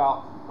think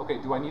about,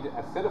 okay, do I need to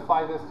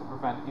acidify this to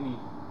prevent any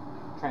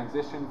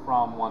transition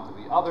from one to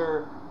the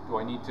other? Do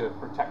I need to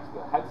protect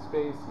the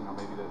headspace?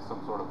 Maybe there's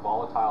some sort of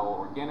volatile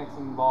organics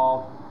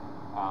involved.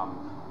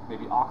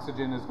 Maybe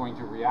oxygen is going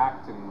to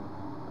react and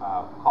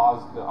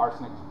cause the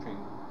arsenic to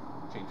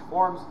change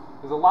forms.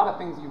 There's a lot of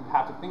things you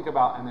have to think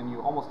about, and then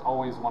you almost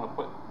always want to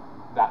put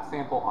that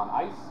sample on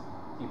ice,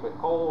 keep it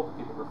cold,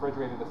 keep it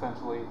refrigerated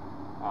essentially.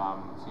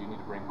 So you need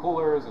to bring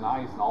coolers and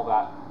ice and all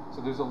that.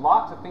 So there's a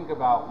lot to think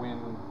about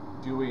when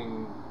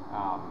doing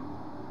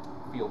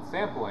field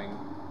sampling.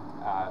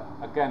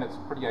 Again, it's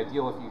pretty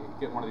ideal if you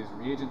get one of these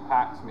reagent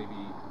packs,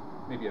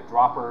 maybe a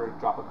dropper,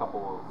 drop a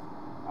couple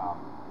of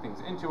things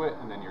into it,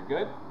 and then you're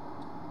good.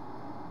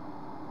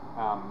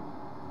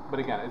 But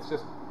again, it's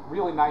just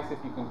really nice if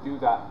you can do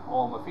that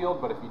all in the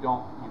field, but if you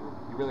don't,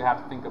 you really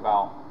have to think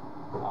about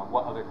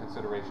what other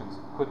considerations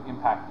could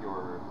impact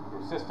your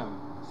system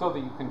so that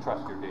you can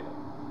trust your data.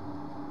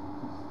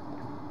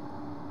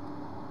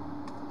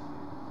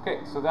 Okay,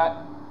 so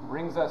that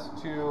brings us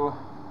to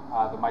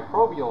the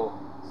microbial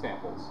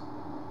samples.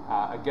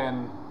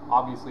 Again,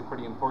 obviously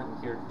pretty important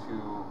here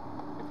to,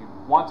 if you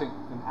want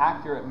an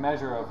accurate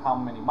measure of how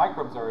many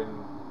microbes are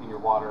in your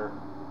water,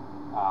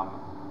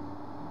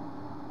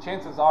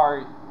 chances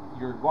are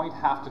you're going to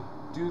have to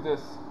do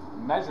this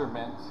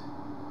measurement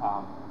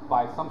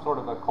by some sort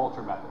of a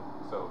culture method.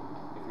 So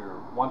if you're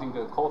wanting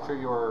to culture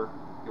your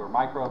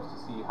microbes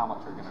to see how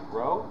much they're going to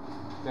grow,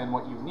 then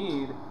what you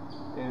need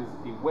is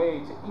a way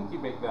to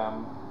incubate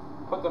them,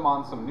 put them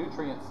on some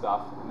nutrient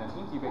stuff, and then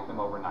incubate them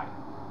overnight.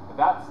 But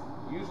that's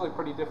usually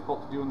pretty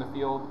difficult to do in the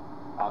field.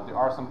 There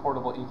are some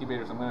portable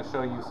incubators. I'm going to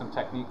show you some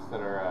techniques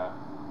that are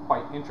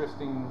quite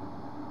interesting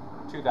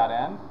to that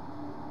end.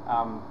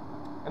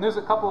 And there's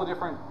a couple of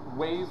different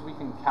ways we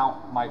can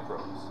count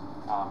microbes.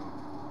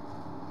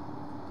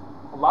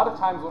 A lot of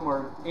times when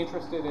we're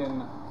interested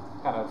in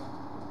kind of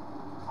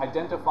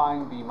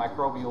identifying the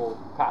microbial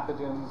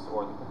pathogens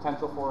or the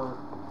potential for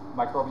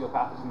microbial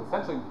pathogens,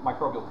 essentially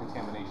microbial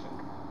contamination,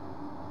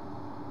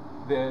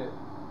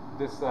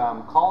 this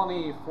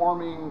colony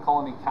forming,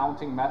 colony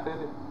counting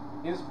method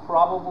is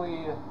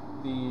probably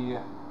the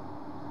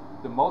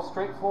most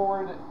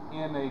straightforward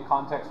in a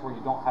context where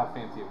you don't have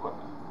fancy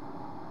equipment.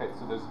 Okay,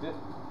 so there's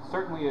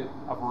certainly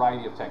a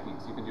variety of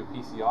techniques. You can do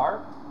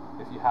PCR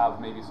if you have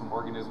maybe some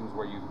organisms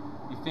where you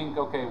think,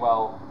 okay,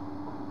 well,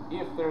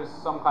 if there's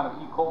some kind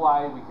of E.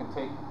 coli, we can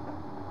take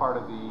part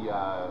of the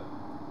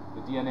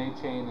DNA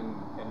chain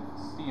and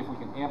see if we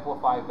can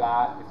amplify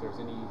that. If there's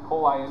any E.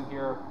 coli in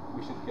here,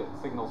 we should get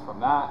signals from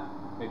that.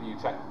 Maybe you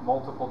check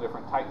multiple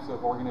different types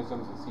of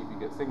organisms and see if you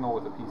get signal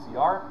with a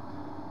PCR.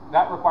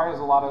 That requires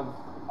a lot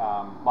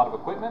of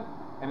equipment,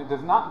 and it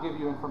does not give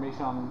you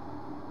information on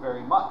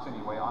very much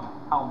anyway on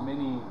how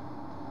many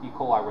E.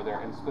 coli were there,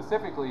 and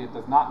specifically it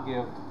does not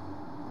give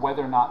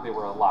whether or not they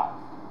were alive.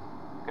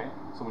 Okay,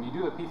 so when you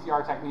do the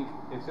PCR technique,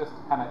 it's just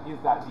kind of, is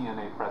that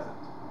DNA present,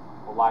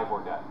 alive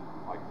or dead?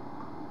 Like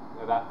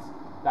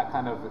that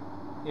kind of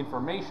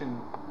information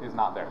is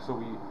not there. So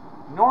we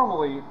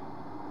normally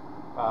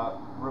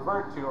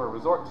revert to or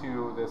resort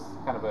to this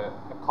kind of a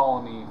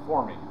colony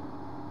forming.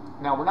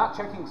 Now we're not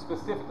checking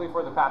specifically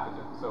for the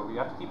pathogen, so you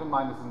have to keep in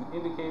mind this is an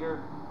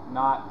indicator,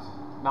 not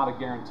a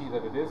guarantee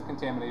that it is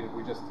contaminated.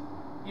 We just,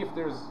 if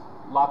there's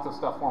lots of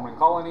stuff forming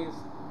colonies,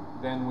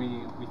 then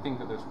we think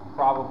that there's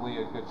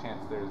probably a good chance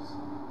there's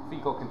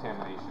fecal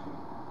contamination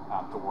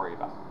to worry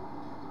about.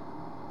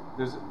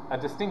 There's a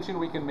distinction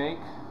we can make.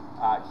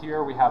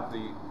 Here we have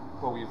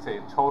what we would say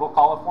total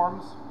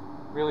coliforms,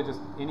 really just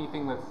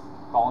anything that's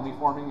colony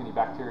forming, any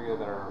bacteria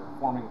that are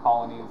forming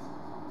colonies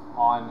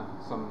on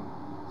some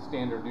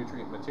standard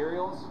nutrient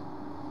materials.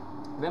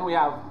 Then we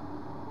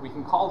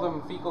can call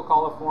them fecal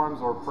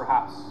coliforms, or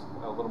perhaps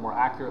a little more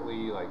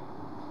accurately like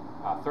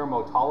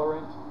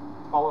thermotolerant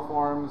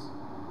coliforms.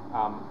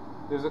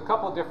 There's a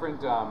couple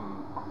different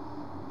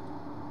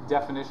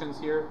definitions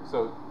here.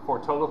 So for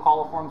total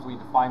coliforms, we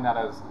define that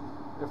as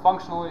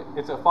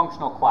it's a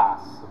functional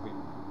class,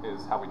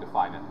 is how we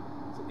define it.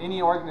 So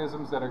any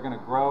organisms that are going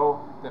to grow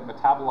that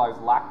metabolize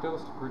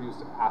lactose to produce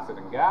acid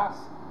and gas.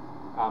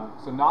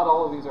 So not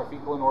all of these are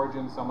fecal in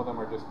origin. Some of them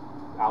are just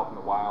out in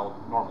the wild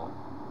normally,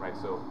 right?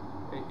 So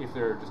if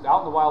they're just out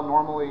in the wild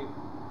normally,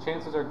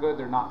 chances are good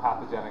they're not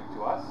pathogenic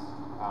to us.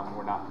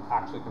 We're not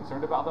actually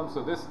concerned about them.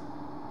 So this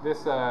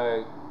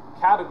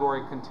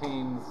category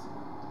contains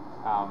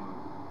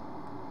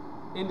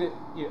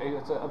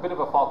it's a bit of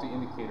a faulty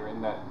indicator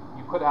in that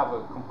you could have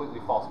a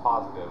completely false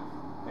positive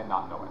and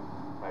not know it.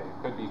 Right?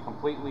 It could be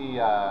completely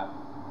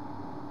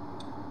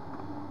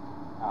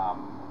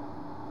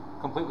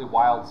completely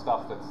wild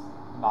stuff that's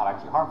not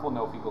actually harmful,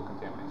 no fecal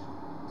contamination.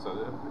 So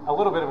a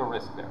little bit of a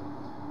risk there.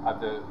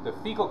 The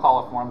fecal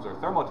coliforms, or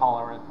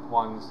thermotolerant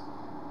ones,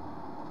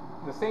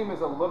 the same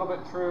is a little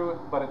bit true,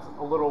 but it's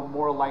a little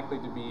more likely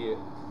to be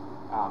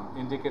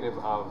indicative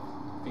of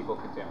fecal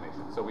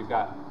contamination. So we've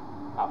got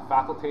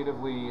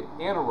facultatively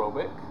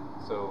anaerobic,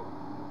 so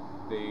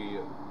they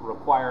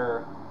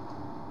require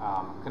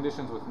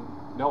conditions with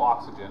no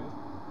oxygen,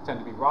 tend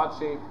to be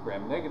rod-shaped,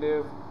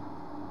 gram-negative,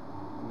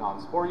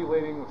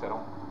 non-sporulating, which I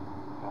don't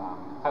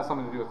has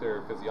something to do with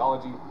their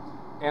physiology,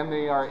 and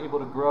they are able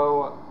to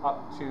grow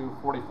up to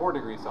 44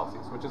 degrees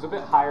Celsius, which is a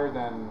bit higher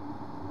than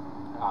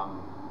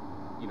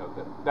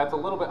that's a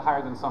little bit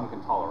higher than some can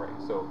tolerate.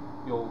 So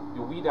you'll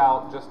weed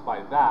out just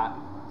by that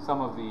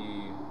some of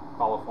the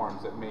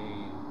coliforms that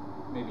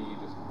may be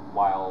just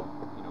wild,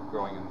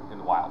 growing in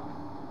the wild.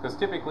 Because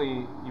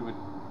typically you would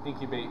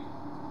incubate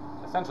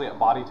essentially at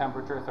body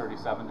temperature,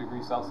 37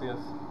 degrees Celsius.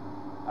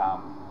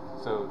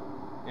 So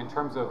in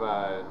terms of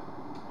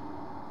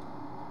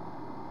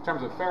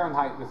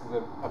Fahrenheit, this is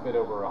a bit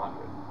over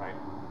 100, right?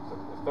 So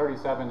if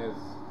 37 is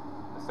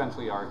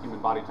essentially our human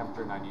body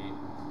temperature,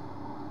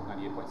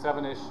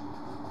 98.7-ish.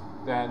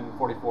 then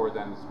 44,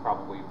 then it's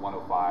probably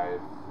 105,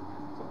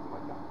 something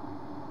like that.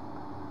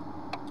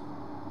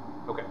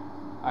 Okay.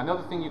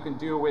 Another thing you can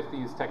do with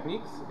these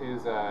techniques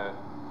is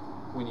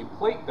when you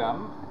plate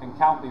them and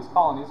count these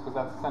colonies, because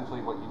that's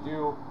essentially what you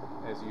do,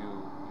 as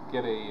you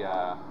get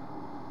a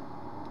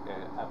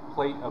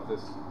plate of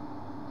this.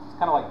 It's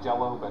kind of like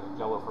Jello, but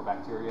Jello for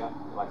bacteria.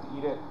 They like to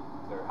eat it.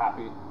 They're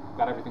happy.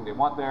 Got everything they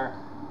want there,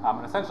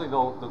 and essentially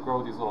they'll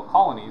grow these little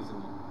colonies,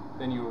 and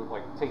then you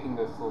like taking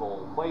this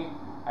little plate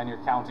and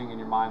you're counting in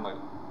your mind, like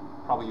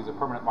probably use a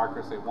permanent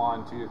marker, say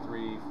 1, 2,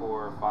 3,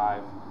 4,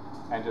 5,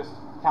 and just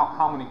count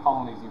how many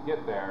colonies you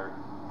get there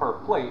per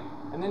plate,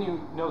 and then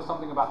you know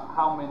something about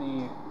how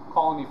many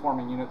colony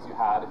forming units you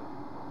had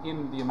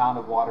in the amount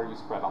of water you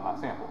spread on that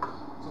sample.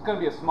 So it's going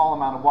to be a small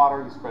amount of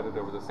water, you spread it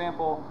over the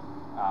sample,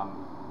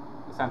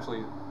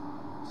 essentially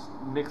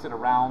mix it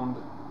around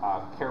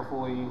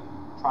carefully,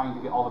 trying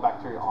to get all the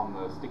bacteria on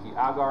the sticky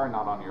agar,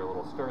 not on your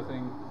little stir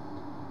thing,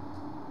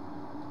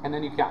 and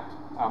then you count.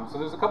 So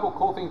there's a couple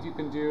cool things you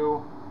can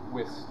do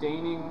with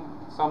staining.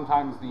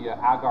 Sometimes the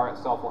agar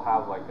itself will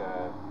have like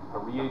a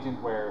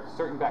reagent where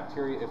certain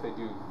bacteria, if they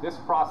do this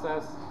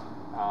process,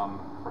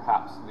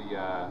 perhaps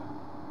the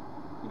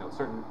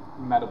certain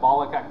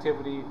metabolic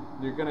activity,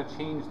 they're going to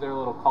change their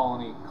little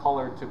colony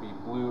color to be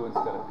blue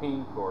instead of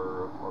pink,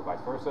 or vice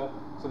versa.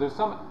 So there's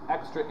some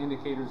extra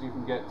indicators you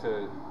can get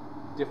to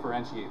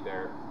differentiate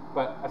there.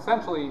 But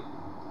essentially,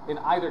 in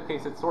either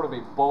case, it's sort of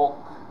a bulk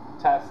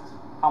test,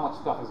 how much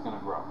stuff is going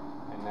to grow,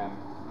 and then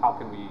how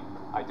can we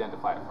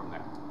identify it from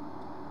there.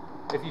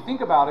 If you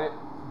think about it,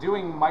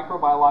 doing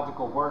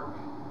microbiological work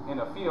in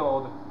a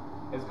field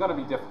is going to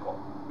be difficult,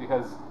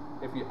 because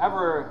if you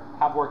ever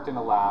have worked in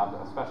a lab,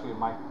 especially a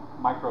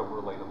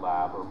microbe-related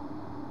lab or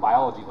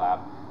biology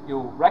lab,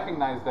 you'll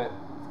recognize that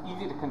it's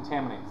easy to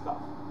contaminate stuff.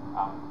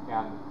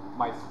 And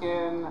my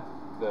skin,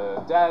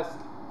 the desk,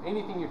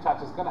 anything you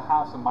touch is going to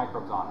have some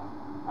microbes on it.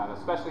 And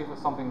especially if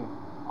it's something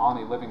on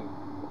a living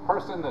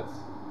person that's,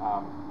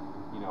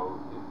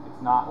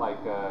 it's not like,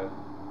 I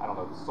don't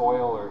know, the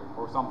soil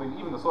or something.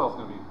 Even the soil is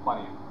going to be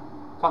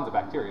tons of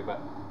bacteria,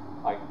 but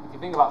like if you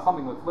think about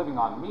something that's living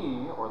on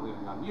me or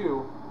living on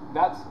you,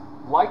 that's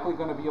likely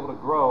going to be able to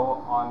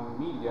grow on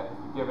media if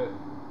you give it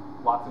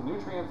lots of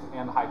nutrients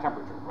and high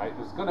temperature, right?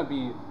 There's going to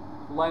be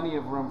plenty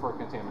of room for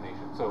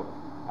contamination. So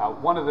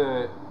one of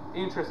the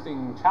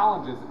interesting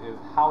challenges is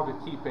how to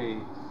keep a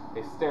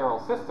sterile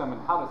system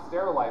and how to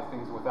sterilize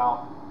things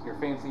without your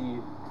fancy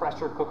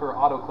pressure cooker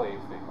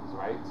autoclave things,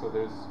 right? So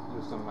there's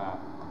some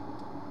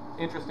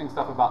interesting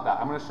stuff about that.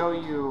 I'm going to show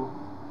you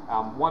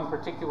one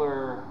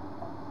particular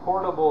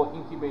portable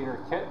incubator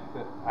kit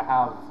that I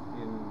have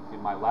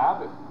in my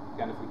lab.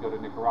 Again, if we go to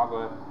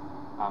Nicaragua,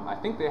 I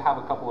think they have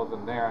a couple of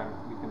them there, and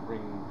we can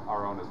bring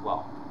our own as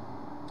well.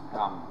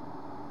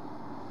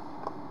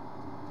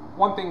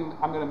 One thing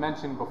I'm going to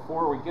mention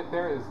before we get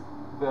there is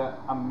the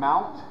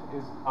amount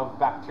of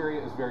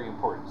bacteria is very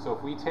important. So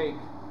if we take,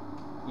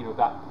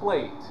 that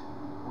plate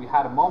we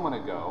had a moment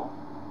ago,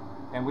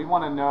 and we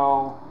want to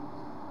know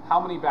how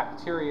many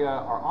bacteria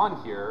are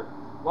on here.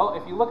 Well,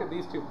 if you look at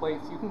these two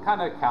plates, you can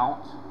kind of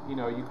count.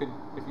 You could,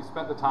 if you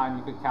spent the time,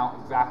 you could count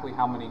exactly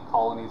how many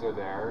colonies are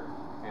there,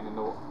 and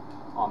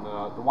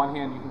on the one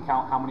hand, you can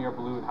count how many are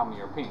blue and how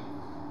many are pink.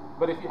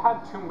 But if you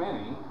had too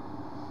many,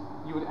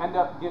 you would end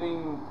up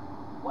getting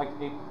like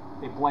a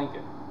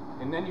blanket,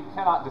 and then you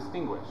cannot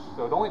distinguish.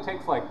 So it only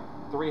takes like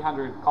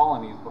 300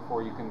 colonies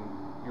before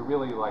you're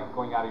really like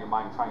going out of your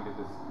mind trying to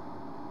just,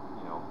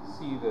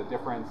 see the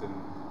difference, and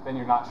then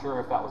you're not sure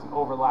if that was an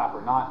overlap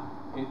or not.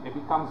 It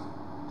becomes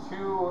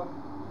too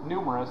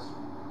numerous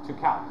to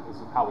count, is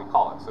how we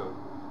call it. So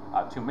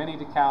too many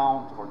to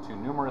count or too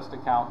numerous to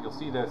count. You'll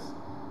see this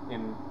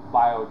in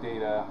bio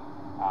data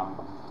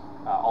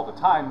all the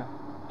time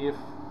if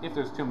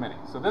there's too many.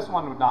 So this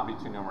one would not be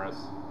too numerous.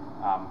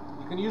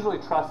 You can usually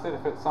trust it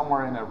if it's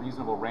somewhere in a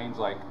reasonable range.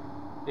 Like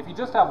if you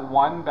just have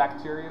one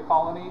bacteria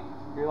colony,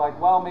 you're like,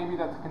 well, maybe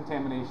that's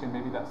contamination,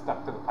 maybe that's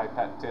stuck to the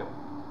pipette tip.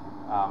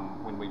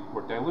 When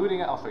we're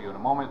diluting it, I'll show you in a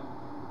moment,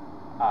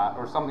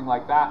 or something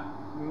like that,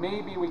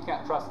 maybe we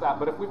can't trust that.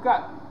 But if we've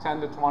got 10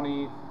 to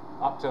 20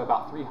 up to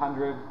about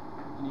 300, you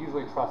can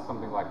usually trust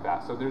something like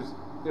that. So there's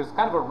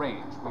kind of a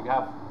range. We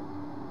have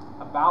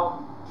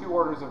about 2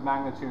 orders of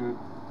magnitude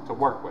to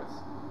work with,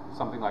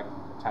 something like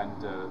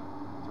 10 to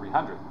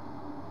 300.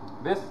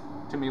 This,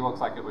 to me, looks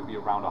like it would be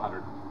around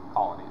 100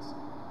 colonies,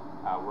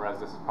 whereas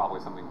this is probably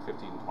something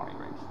 15, 20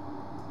 range.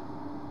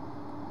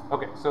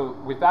 Okay, so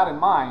with that in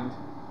mind,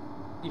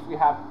 if we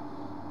have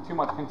too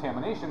much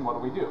contamination,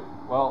 what do?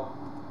 Well,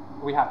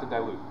 we have to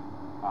dilute.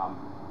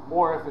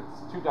 Or if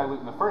it's too dilute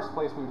in the first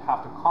place, we would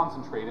have to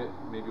concentrate it,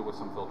 maybe with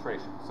some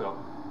filtration. So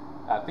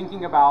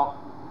thinking about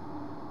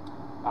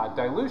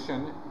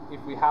dilution,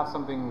 if we have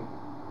something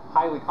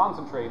highly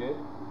concentrated,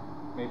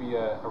 maybe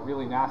a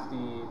really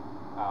nasty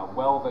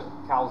well that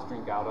cows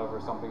drink out of or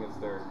something, it's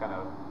their kind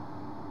of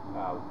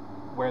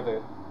where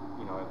the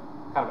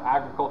kind of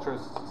agriculture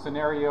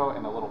scenario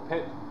in a little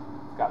pit,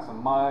 it's got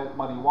some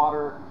muddy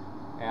water,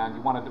 and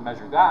you wanted to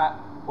measure that,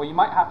 well, you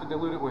might have to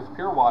dilute it with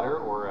pure water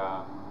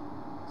or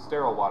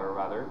sterile water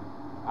rather,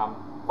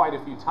 quite a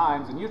few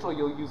times, and usually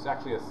you'll use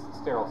actually a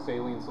sterile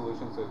saline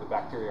solution so the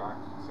bacteria aren't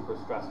super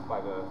stressed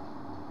by the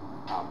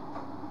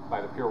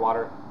pure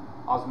water.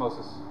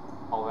 Osmosis,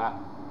 all that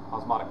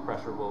osmotic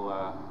pressure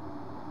will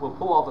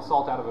pull all the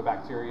salt out of a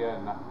bacteria,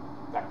 and that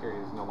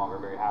bacteria is no longer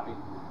very happy.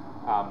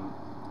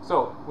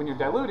 So when you're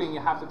diluting,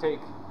 you have to take,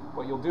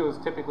 what you'll do is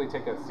typically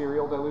take a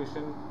serial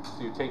dilution.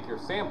 So you take your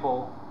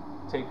sample,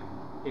 take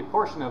a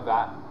portion of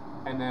that,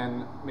 and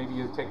then maybe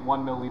you take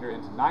 1 milliliter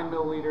into 9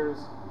 milliliters,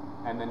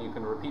 and then you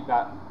can repeat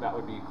that. That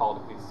would be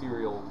called a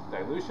serial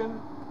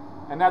dilution.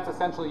 And that's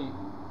essentially,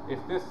 if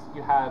this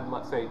you had,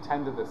 let's say,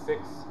 10 to the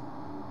 6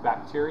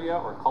 bacteria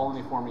or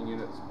colony forming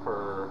units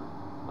per,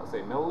 let's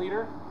say,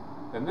 milliliter,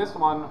 then this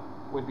one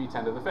would be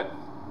 10 to the 5th,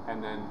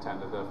 and then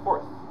 10 to the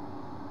 4th,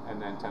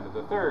 and then 10 to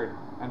the 3rd.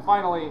 And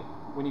finally,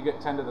 when you get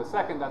 10 to the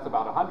 2nd, that's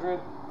about 100.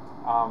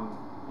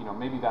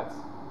 Maybe that's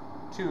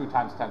 2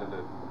 times 10 to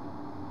the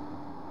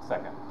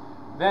 2nd.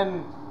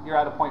 Then you're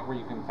at a point where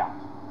you can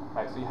count,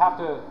 right? So you have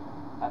to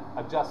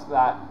adjust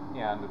that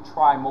and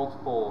try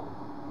multiple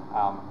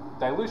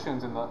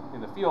dilutions in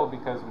the field,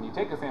 because when you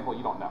take a sample,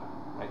 you don't know,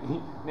 right?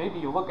 Maybe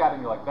you look at it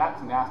and you're like,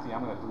 that's nasty,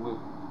 I'm going to dilute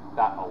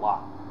that a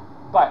lot.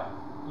 But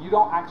you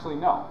don't actually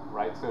know,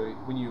 right? So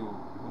when you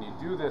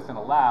do this in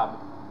a lab,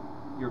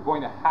 you're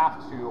going to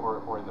have to,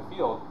 or in the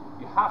field,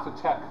 you have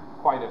to check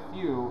quite a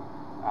few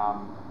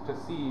to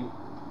see,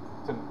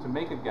 to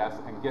make a guess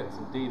and get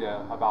some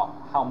data about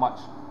how much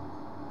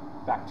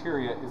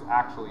bacteria is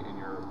actually in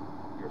your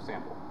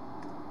sample.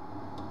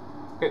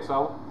 Okay,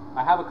 so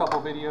I have a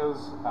couple videos.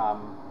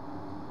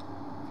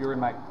 If you were in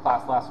my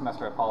class last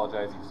semester, I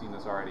apologize, you've seen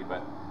this already,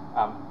 but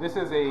this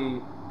is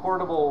a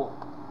portable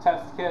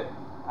test kit.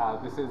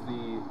 This is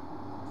the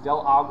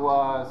Del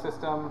Agua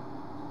system.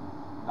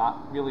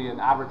 Not really an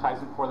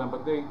advertisement for them,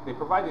 but they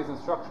provide these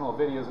instructional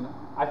videos, and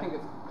I think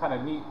it's kind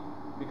of neat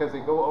because they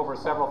go over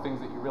several things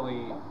that you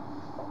really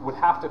would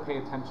have to pay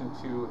attention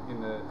to in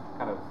the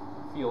kind of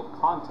field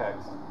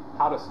context,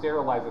 how to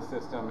sterilize a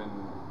system in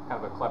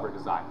kind of a clever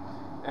design.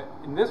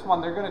 In this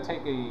one, they're going to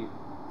take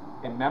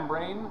a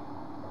membrane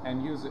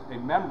and use a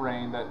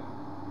membrane that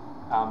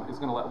is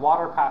going to let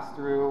water pass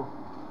through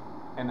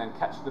and then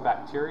catch the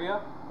bacteria,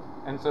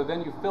 and so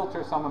then you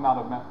filter some amount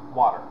of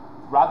water.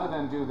 Rather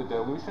than do the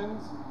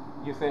dilutions,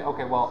 you say,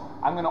 okay, well,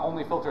 I'm going to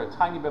only filter a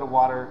tiny bit of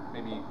water,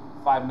 maybe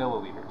 5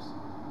 milliliters.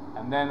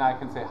 And then I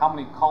can say how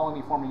many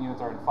colony forming units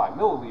are in 5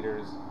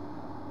 milliliters.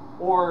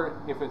 Or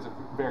if it's a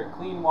very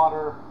clean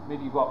water,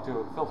 maybe you go up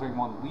to filtering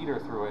 1 liter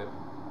through it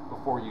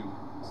before you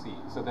see.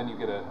 So then you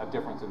get a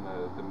difference in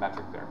the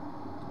metric there.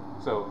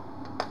 So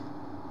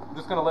I'm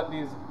just going to let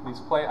these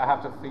play. I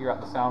have to figure out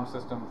the sound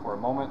system for a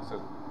moment,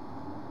 so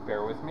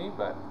bear with me,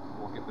 but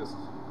we'll get this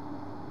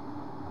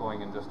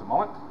going in just a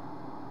moment.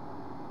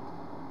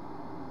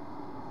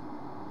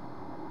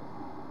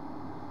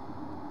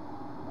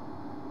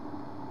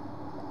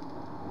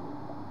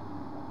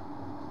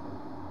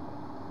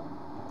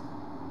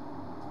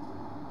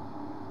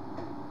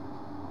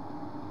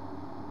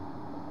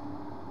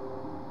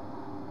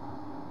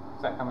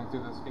 Is that coming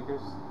through the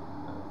speakers?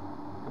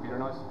 Computer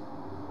noise?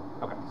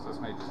 Okay, so this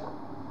may just work.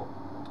 Cool.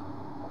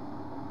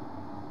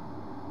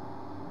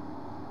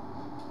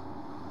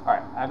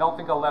 Alright, I don't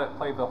think I'll let it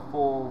play the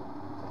full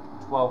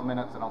 12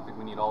 minutes. I don't think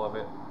we need all of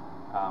it.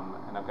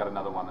 And I've got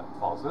another one that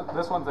follows.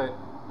 This one's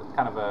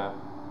kind of a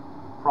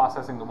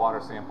processing the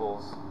water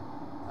samples.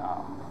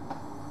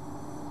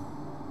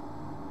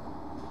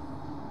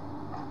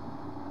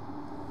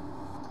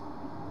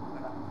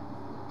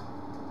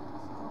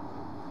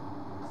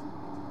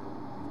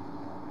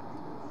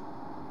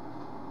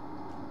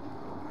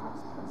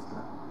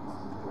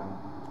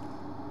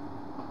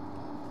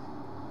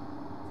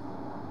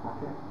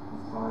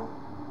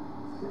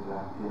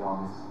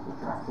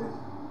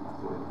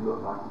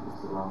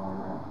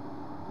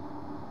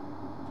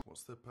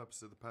 What's the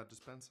purpose of the pad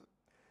dispenser?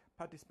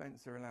 Pad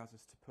dispenser allows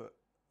us to put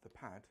the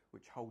pad,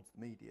 which holds the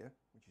media,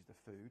 which is the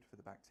food for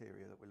the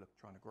bacteria that we're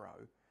trying to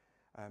grow,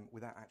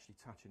 without actually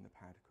touching the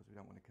pad, because we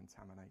don't want to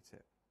contaminate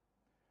it.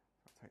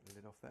 I'll take the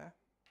lid off there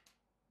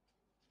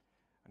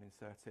and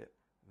insert it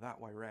that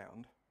way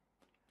round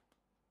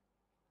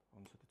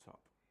onto the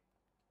top,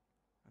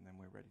 and then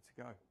we're ready to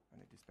go,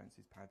 and it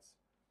dispenses pads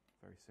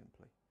very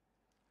simply.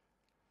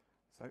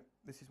 So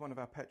this is one of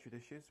our Petri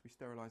dishes. We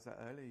sterilised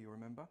that earlier, you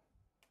remember.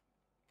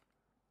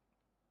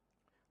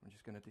 I'm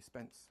just going to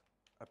dispense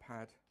a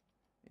pad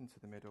into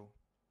the middle,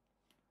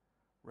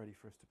 ready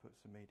for us to put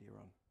some media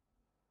on.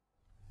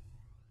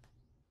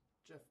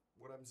 Jeff,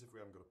 what happens if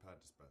we haven't got a pad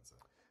dispenser?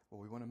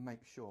 Well, we want to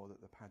make sure that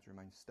the pads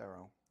remain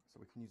sterile,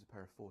 so we can use a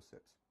pair of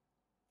forceps.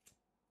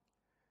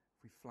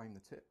 If we flame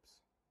the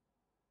tips,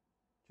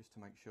 just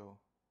to make sure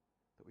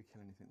that we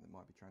kill anything that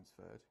might be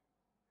transferred,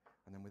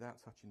 and then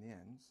without touching the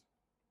ends,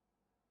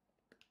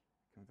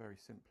 can very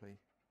simply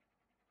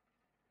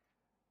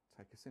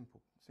take a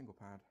single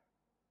pad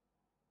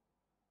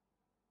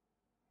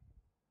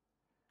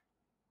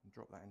and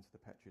drop that into the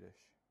Petri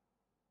dish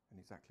in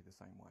exactly the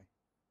same way.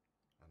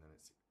 And then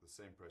it's the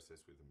same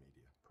process with the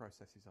media.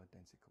 Process is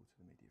identical to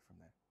the media from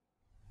there.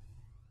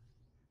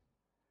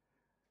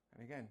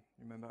 And again,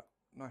 remember,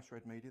 nice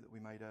red media that we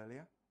made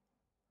earlier.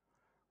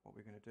 What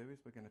we're going to do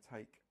is we're going to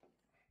take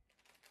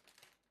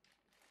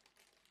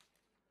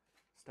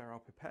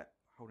sterile pipette,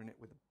 holding it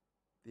with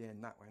the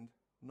end that end,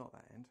 not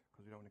that end,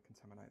 because we don't want to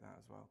contaminate that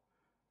as well.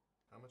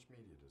 How much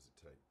media does it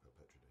take per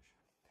petri dish?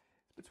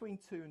 It's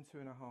between 2 and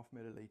 2.5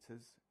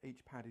 millilitres.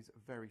 Each pad is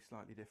very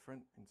slightly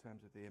different in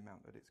terms of the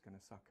amount that it's going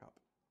to suck up.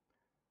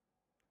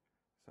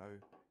 So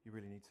you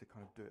really need to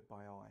kind of do it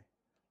by eye.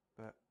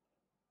 But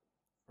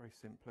very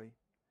simply,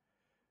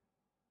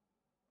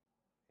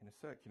 in a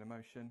circular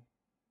motion,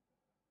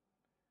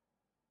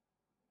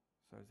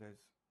 so there's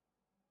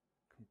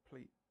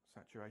complete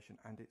saturation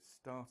and it's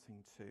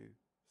starting to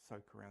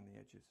soak around the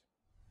edges.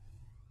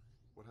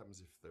 What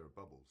happens if there are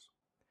bubbles?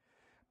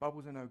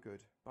 Bubbles are no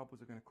good.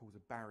 Bubbles are going to cause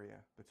a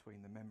barrier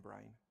between the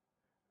membrane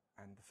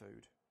and the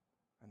food,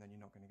 and then you're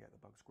not going to get the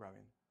bugs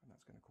growing, and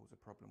that's going to cause a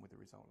problem with the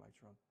result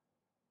later on.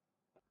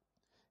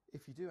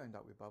 If you do end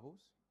up with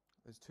bubbles,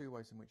 there's two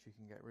ways in which you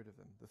can get rid of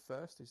them. The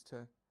first is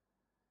to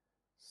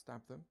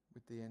stab them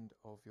with the end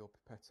of your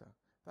pipetta.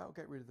 That'll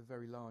get rid of the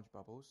very large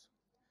bubbles,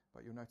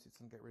 but you'll notice it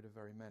doesn't get rid of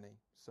very many.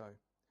 So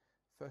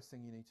first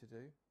thing you need to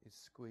do is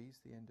squeeze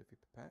the end of your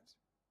pipette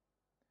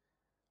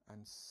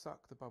and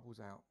suck the bubbles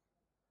out,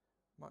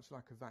 much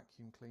like a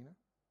vacuum cleaner.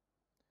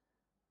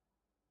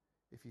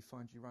 If you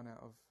find you run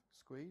out of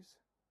squeeze,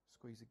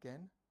 squeeze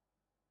again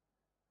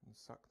and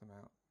suck them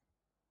out.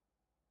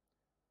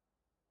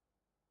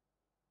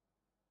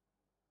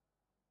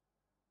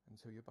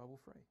 Until you're bubble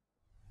free.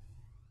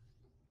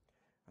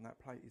 And that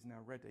plate is now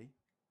ready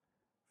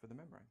for the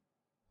membrane.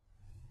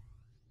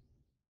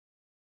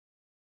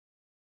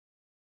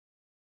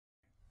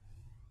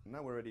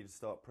 Now we're ready to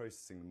start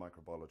processing the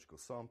microbiological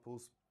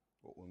samples.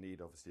 What we'll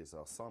need obviously is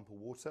our sample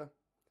water,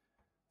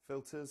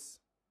 filters,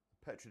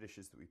 the petri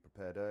dishes that we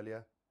prepared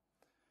earlier,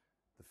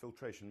 the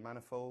filtration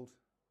manifold,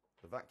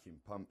 the vacuum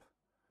pump,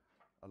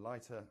 a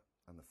lighter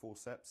and the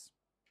forceps,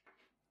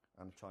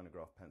 and a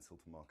Chinograph pencil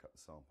to mark up the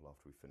sample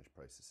after we finish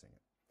processing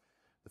it.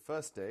 The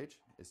first stage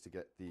is to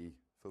get the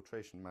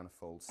filtration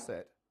manifold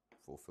set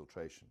for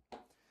filtration.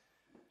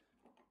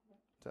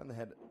 Turn the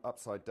head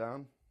upside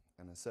down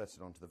and insert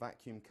it onto the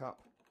vacuum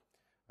cup,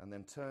 and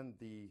then turn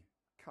the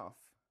cuff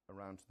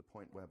around to the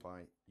point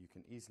whereby you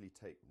can easily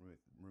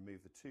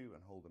remove the two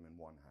and hold them in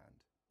one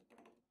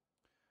hand.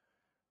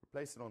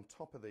 Replace it on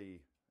top of the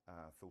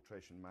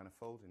filtration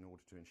manifold in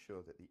order to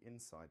ensure that the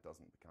inside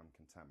doesn't become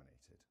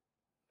contaminated.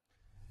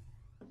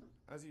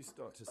 As you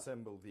start to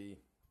assemble the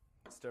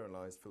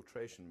sterilised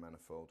filtration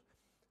manifold,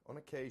 on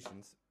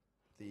occasions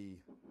the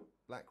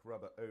black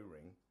rubber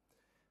O-ring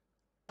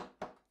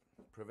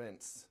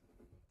prevents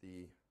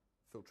the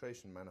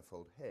filtration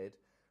manifold head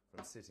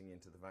from sitting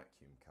into the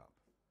vacuum cup.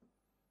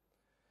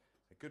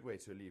 A good way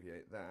to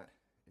alleviate that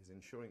is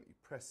ensuring that you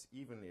press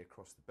evenly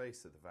across the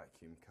base of the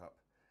vacuum cup,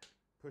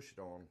 push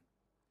it on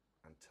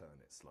and turn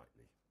it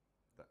slightly.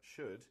 That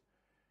should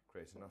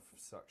create enough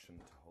suction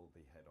to hold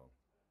the head on.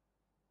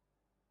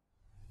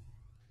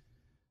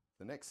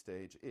 The next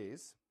stage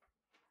is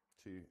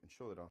to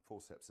ensure that our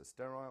forceps are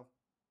sterile.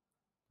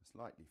 Just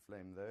lightly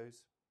flame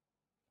those,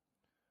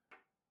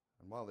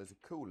 and while those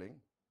are cooling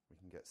we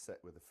can get set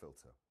with a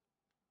filter.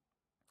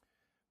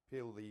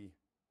 Peel the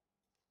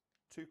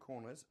two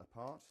corners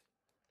apart,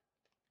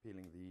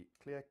 peeling the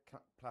clear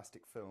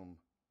plastic film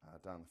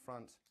down the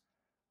front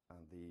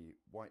and the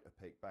white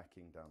opaque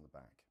backing down the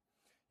back.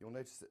 You'll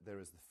notice that there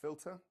is the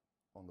filter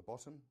on the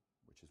bottom,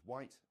 which is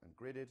white and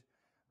gridded,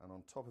 and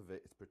on top of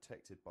it it's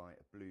protected by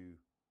a blue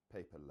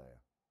paper layer.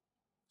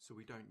 So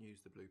we don't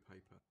use the blue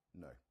paper?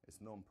 No,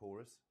 it's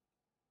non-porous.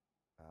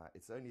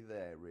 It's only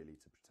there really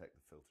to protect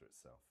the filter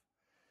itself.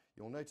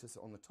 You'll notice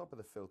on the top of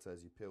the filter,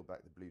 as you peel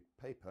back the blue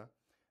paper,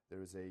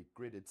 there is a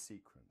gridded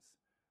sequence.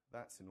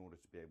 That's in order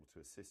to be able to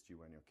assist you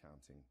when you're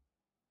counting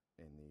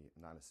in the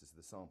analysis of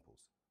the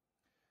samples.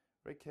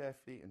 Very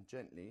carefully and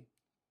gently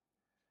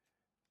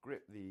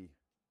grip the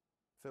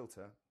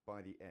filter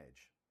by the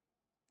edge,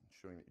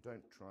 ensuring that you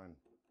don't try and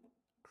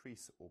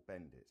crease or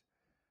bend it.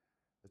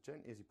 As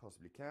gently as you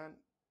possibly can,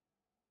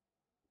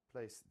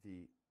 place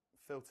the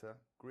filter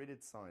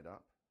gridded side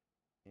up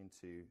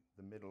into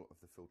the middle of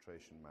the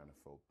filtration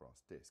manifold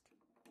brass disc.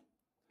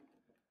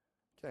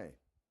 Okay.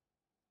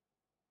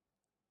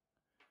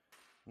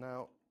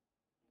 Now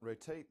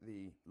rotate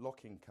the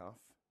locking cuff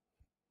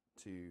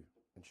to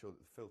ensure that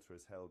the filter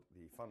is held,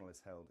 the funnel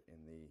is held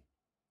in the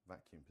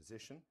vacuum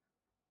position.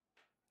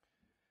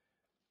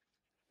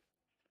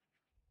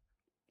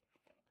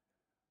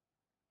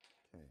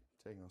 Okay,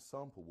 taking our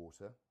sample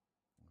water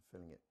and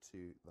filling it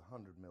to the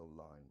 100 ml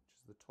line,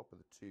 which is the top of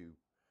the two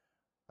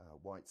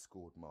white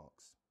scored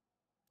marks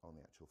on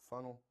the actual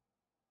funnel.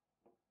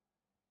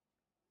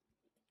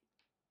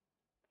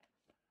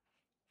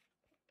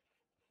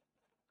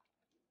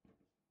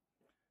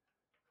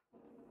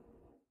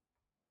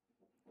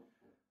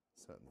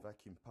 Insert the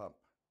vacuum pump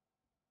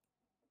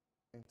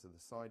into the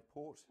side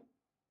port,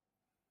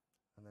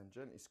 and then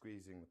gently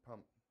squeezing the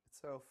pump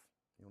itself,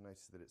 you'll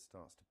notice that it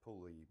starts to pull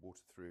the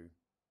water through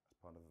as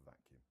part of a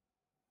vacuum.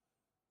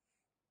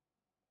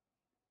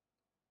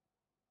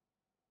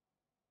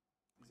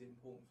 Is it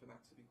important for that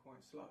to be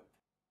quite slow?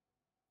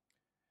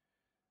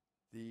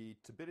 The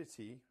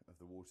turbidity of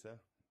the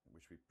water,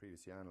 which we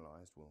previously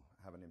analysed, will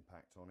have an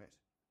impact on it.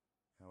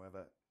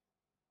 However,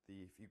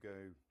 if you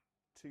go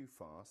too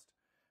fast,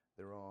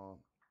 there are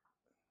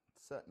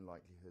certain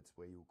likelihoods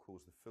where you'll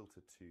cause the filter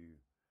to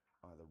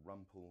either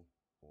rumple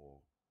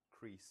or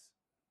crease,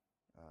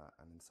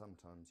 and then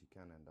sometimes you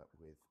can end up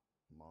with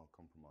mild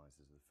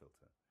compromises of the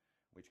filter,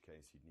 in which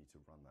case you'd need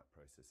to run that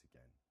process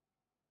again.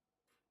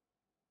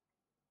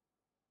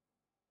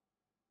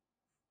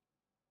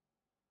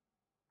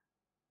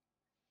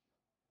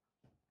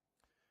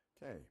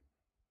 Okay,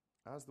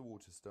 as the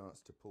water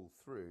starts to pull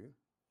through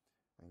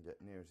and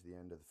get nearer to the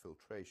end of the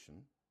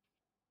filtration,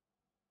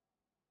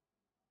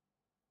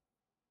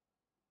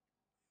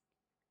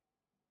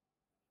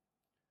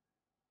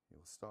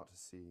 you'll start to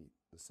see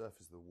the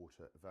surface of the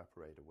water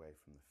evaporate away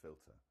from the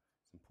filter.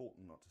 It's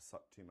important not to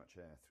suck too much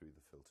air through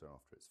the filter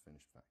after it's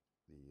finished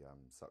the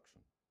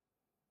suction.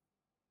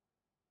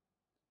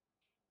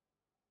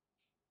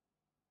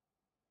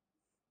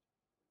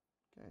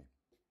 Okay,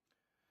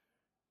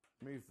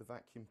 move the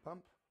vacuum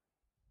pump,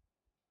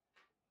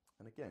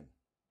 and again,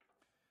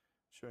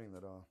 showing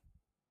that our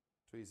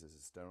tweezers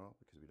are sterile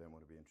because we don't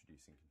want to be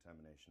introducing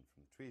contamination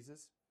from the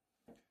tweezers.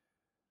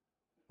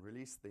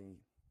 Release the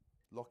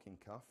locking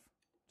cuff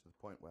to the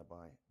point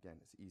whereby, again,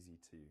 it's easy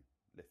to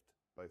lift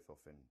both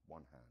off in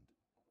one hand.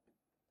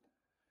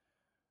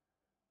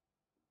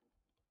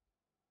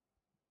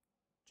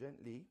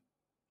 Gently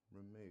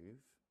remove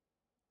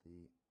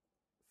the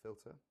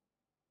filter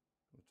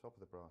from the top of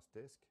the brass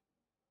disc,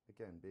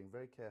 again being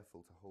very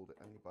careful to hold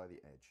it only by the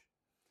edge.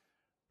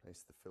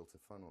 Place the filter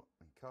funnel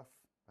and cuff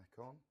back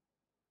on,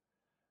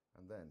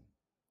 and then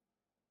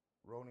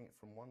rolling it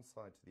from one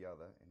side to the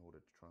other in order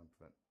to try and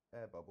prevent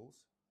air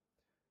bubbles.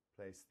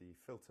 Place the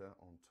filter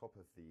on top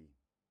of the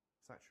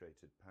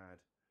saturated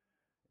pad,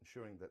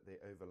 ensuring that they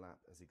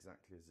overlap as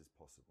exactly as is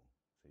possible,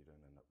 so you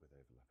don't end up with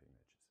overlapping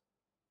edges.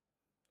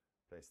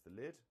 Place the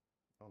lid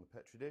on the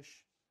Petri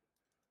dish,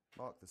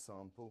 mark the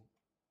sample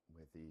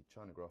with the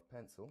Chinograph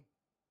pencil,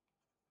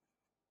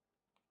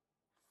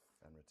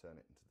 and return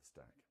it into the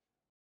stack.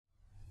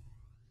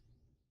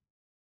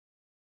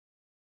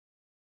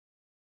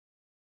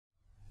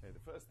 Okay,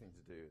 the first thing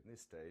to do at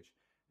this stage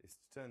is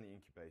to turn the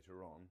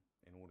incubator on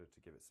in order to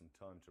give it some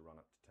time to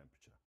run up to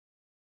temperature.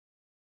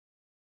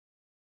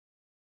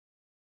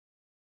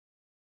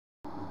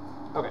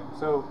 Okay,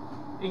 so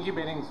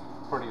incubating's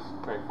pretty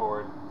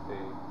straightforward. They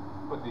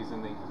put these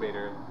in the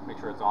incubator, make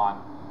sure it's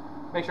on,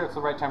 make sure it's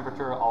the right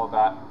temperature, all of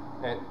that.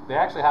 They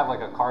actually have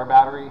like a car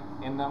battery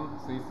in them,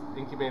 so these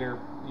incubator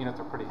units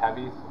are pretty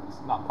heavy. So it's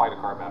not quite a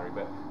car battery,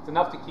 but it's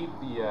enough to keep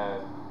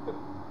the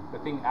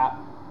thing at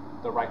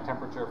the right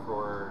temperature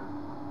for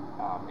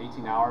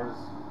 18 hours,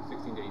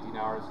 16 to 18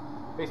 hours,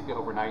 basically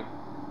overnight.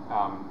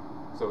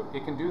 So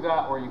it can do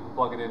that, or you can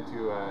plug it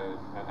into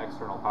an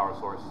external power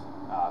source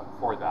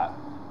for that.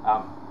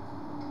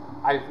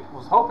 I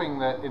was hoping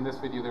that in this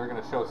video they were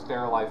going to show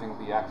sterilizing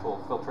the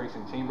actual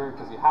filtration chamber,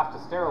 because you have to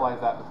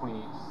sterilize that between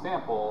each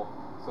sample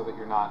so that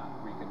you're not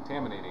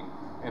recontaminating.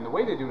 And the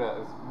way they do that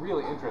is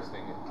really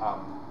interesting.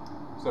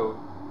 So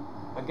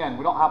again,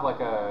 we don't have like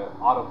a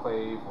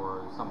autoclave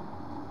or some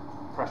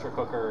pressure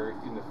cooker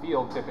in the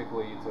field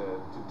typically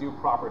to do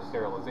proper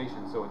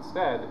sterilization. So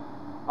instead,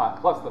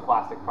 plus the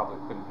plastic probably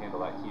couldn't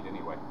handle that heat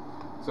anyway.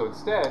 So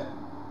instead,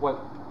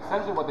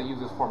 essentially what they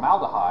use is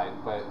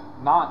formaldehyde, but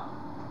not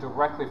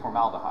directly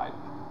formaldehyde.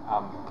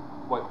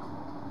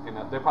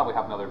 They probably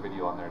have another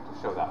video on there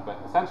to show that, but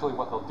essentially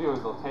what they'll do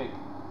is they'll take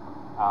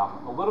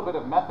a little bit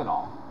of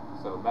methanol.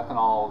 So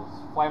methanol is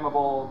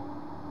flammable.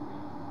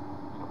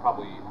 You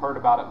probably heard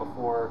about it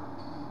before.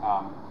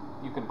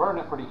 You can burn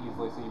it pretty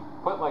easily. So you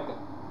put like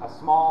a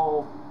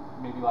small,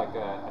 maybe like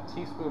a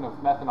teaspoon of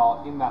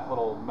methanol in that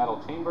little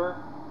metal chamber.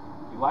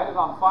 You light it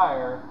on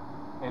fire,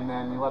 and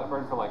then you let it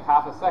burn for like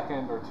half a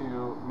second or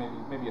two,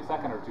 maybe a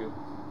second or two,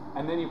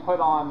 and then you put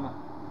on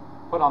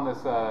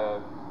this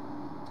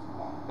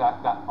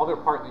that other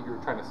part that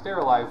you're trying to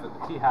sterilize that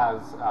he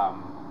has.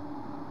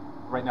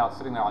 Right now it's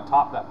sitting there on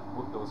top that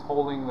was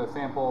holding the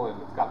sample,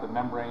 and it's got the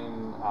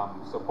membrane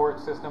support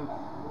system.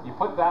 You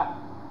put that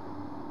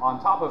on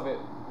top of it,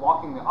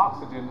 blocking the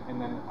oxygen, and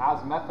then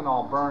as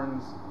methanol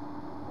burns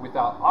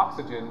without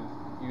oxygen,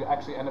 you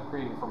actually end up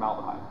creating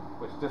formaldehyde,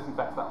 which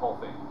disinfects that whole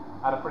thing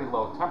at a pretty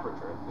low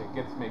temperature. It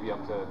gets maybe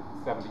up to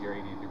 70 or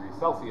 80 degrees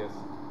Celsius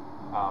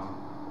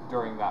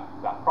during that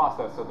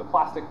process. So the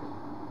plastic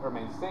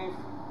remains safe.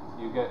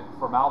 You get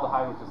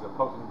formaldehyde, which is a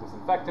potent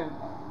disinfectant,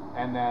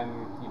 and then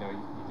you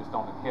just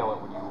don't inhale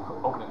it when you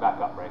open it back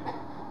up, right?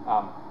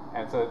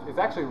 And so it's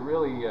actually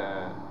really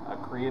a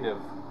creative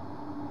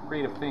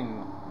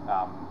thing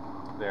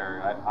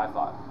there, I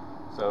thought.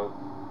 So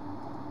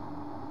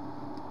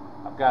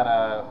I've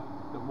got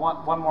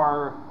one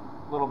more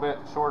little bit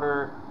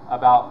shorter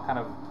about kind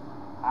of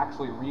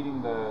actually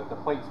reading the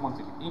plates once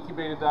you've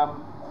incubated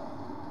them.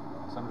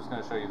 So I'm just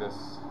going to show you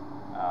this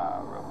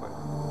real quick.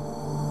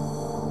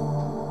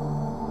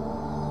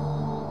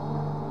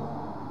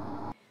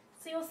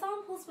 So your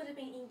samples would have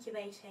been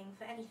incubating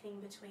for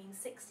anything between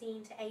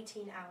 16 to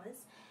 18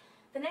 hours.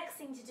 The next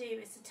thing to do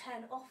is to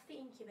turn off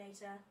the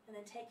incubator and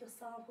then take your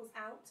samples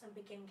out and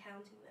begin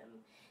counting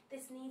them.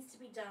 This needs to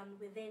be done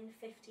within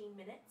 15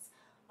 minutes,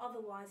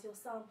 otherwise your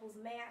samples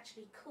may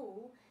actually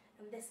cool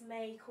and this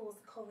may cause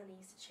the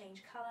colonies to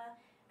change colour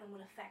and will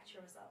affect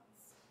your results.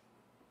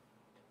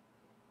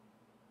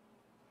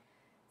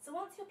 So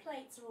once your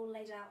plates are all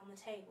laid out on the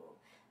table,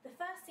 the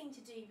first thing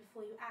to do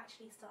before you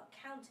actually start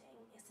counting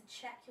is to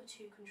check your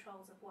two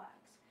controls have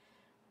worked.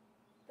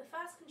 The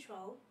first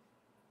control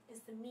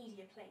is the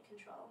media plate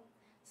control.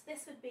 So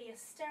this would be a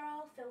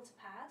sterile filter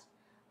pad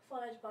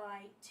followed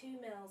by 2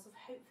 mils of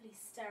hopefully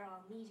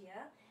sterile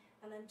media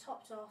and then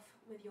topped off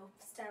with your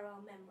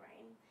sterile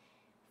membrane.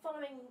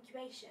 Following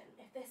incubation,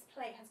 if this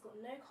plate has got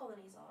no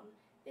colonies on,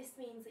 this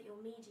means that your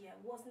media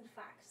was in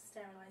fact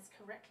sterilised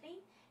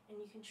correctly and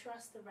you can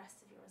trust the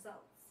rest of your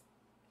results.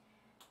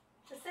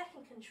 The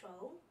second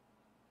control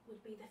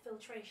would be the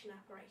filtration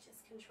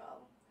apparatus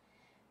control.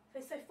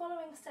 So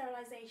following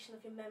sterilisation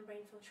of your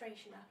membrane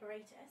filtration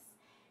apparatus,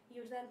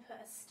 you would then put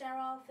a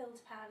sterile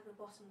filter pad at the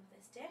bottom of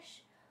this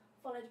dish,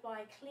 followed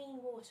by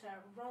clean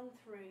water run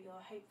through your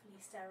hopefully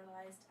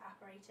sterilised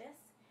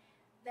apparatus,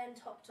 then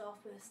topped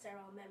off with a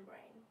sterile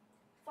membrane.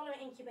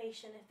 Following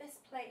incubation, if this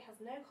plate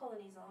has no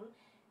colonies on,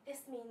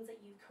 this means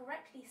that you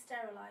correctly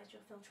sterilised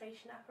your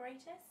filtration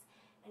apparatus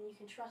and you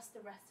can trust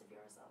the rest of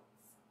your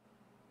results.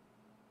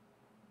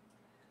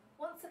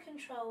 Once the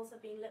controls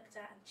have been looked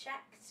at and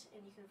checked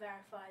and you can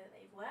verify that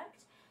they've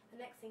worked, the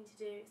next thing to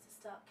do is to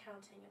start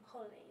counting your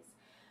colonies.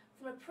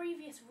 From a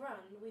previous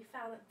run, we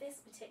found that this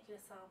particular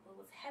sample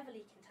was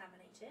heavily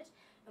contaminated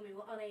and we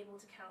were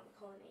unable to count the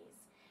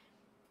colonies.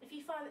 If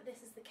you find that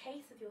this is the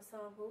case with your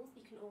samples,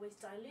 you can always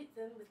dilute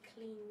them with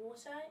clean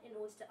water in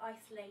order to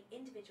isolate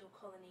individual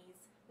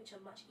colonies, which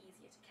are much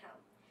easier to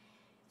count.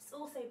 It's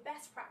also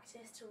best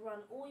practice to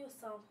run all your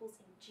samples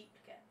in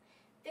duplicate.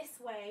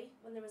 This way,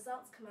 when the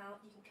results come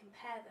out, you can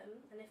compare them,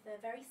 and if they're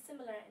very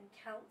similar in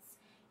counts,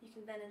 you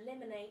can then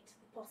eliminate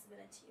the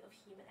possibility of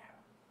human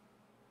error.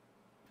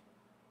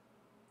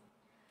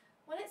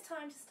 When it's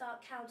time to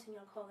start counting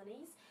your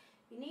colonies,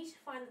 you need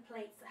to find the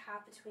plates that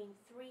have between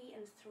 3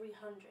 and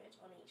 300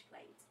 on each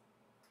plate.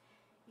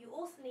 You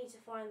also need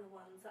to find the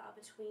ones that are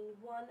between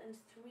 1 and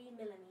 3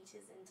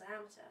 millimetres in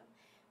diameter.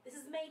 This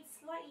is made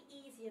slightly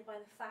easier by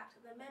the fact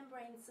that the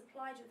membranes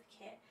supplied with the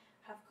kit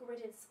have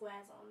gridded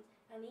squares on,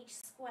 and each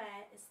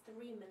square is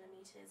 3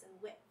 millimetres in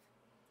width.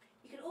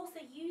 You can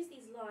also use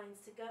these lines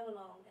to go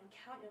along and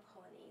count your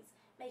colonies,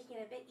 making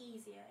it a bit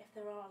easier if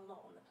there are a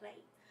lot on the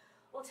plate.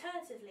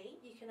 Alternatively,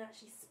 you can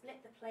actually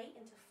split the plate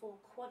into 4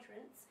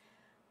 quadrants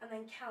and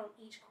then count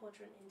each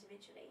quadrant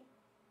individually.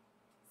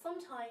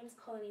 Sometimes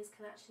colonies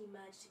can actually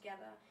merge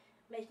together,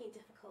 making it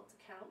difficult to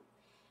count.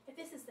 If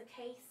this is the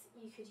case,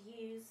 you could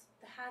use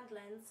the hand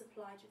lens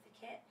supplied with the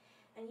kit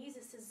and use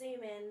this to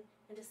zoom in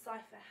and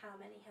decipher how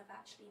many have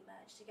actually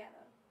merged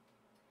together.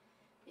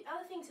 The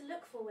other thing to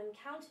look for when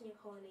counting your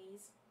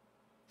colonies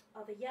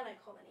are the yellow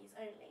colonies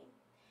only.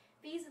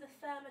 These are the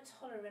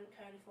thermotolerant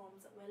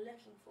coliforms that we're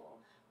looking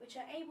for, which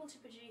are able to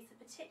produce a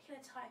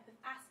particular type of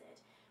acid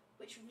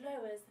which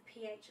lowers the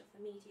pH of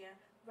the media,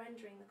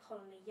 rendering the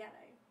colony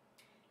yellow.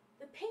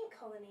 The pink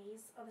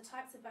colonies are the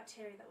types of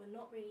bacteria that we're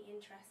not really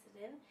interested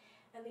in,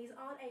 and these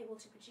aren't able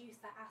to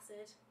produce that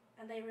acid,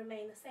 and they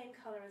remain the same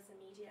colour as the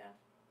media,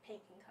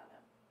 pink in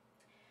colour.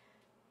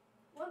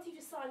 Once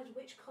you've decided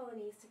which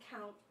colonies to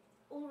count,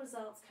 all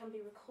results can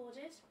be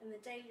recorded in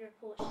the daily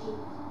report sheet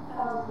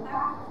found at the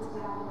back of the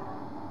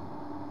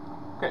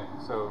diagram. Okay,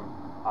 so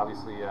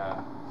obviously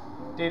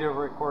data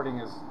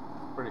recording is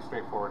pretty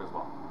straightforward as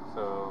well.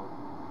 So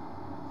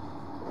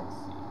let's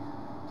see.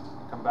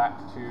 Come back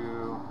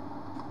to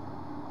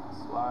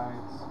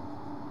slides.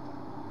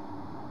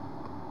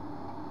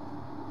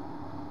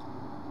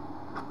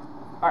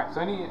 All right.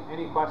 So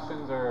any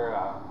questions or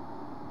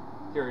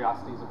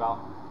curiosities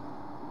about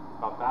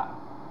that?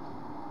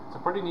 It's a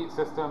pretty neat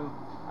system.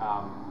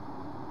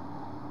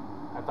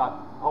 I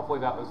thought hopefully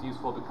that was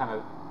useful to kind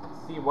of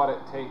see what it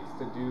takes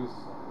to do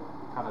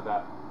kind of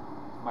that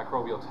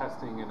microbial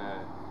testing in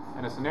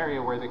a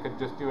scenario where they could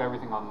just do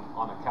everything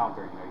on a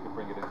counter. You know, you could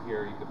bring it in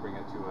here, you could bring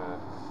it to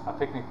a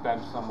picnic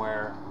bench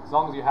somewhere. As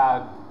long as you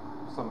had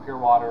some pure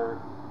water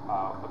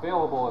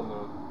available and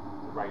the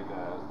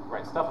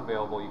right stuff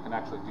available, you can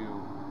actually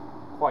do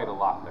quite a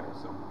lot there.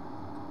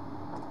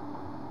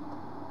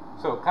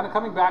 So kind of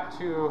coming back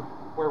to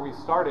where we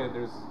started,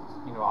 there's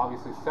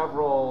obviously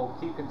several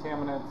key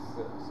contaminants,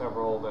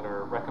 several that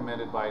are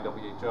recommended by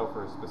WHO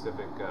for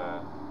specific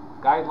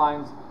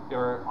guidelines. There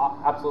are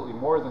absolutely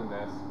more than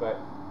this, but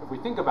if we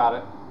think about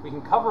it, we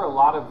can cover a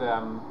lot of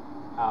them.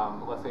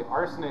 Let's say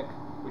arsenic,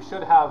 we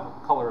should have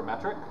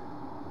colorimetric.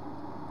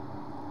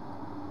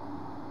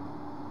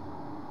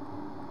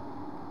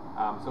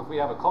 So if we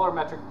have a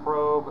colorimetric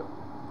probe,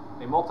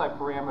 a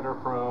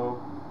multi-parameter probe,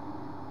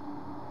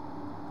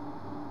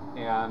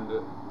 and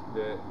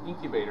the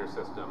incubator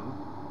system,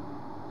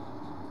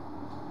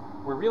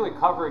 we're really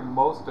covering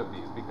most of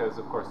these because,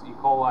 of course, E.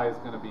 coli is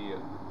going to be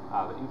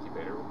the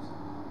incubator.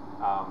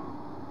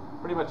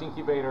 Pretty much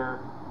incubator.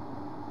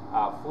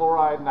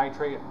 Fluoride,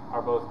 nitrate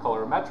are both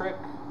colorimetric.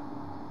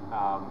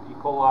 E.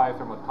 coli,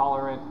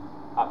 thermotolerant.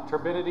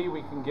 Turbidity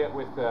we can get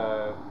with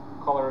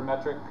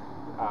colorimetric,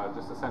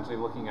 just essentially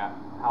looking at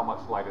how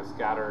much light is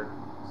scattered.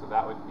 So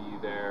that would be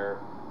there.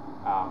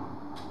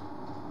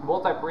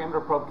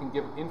 Multi-parameter probe can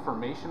give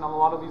information on a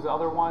lot of these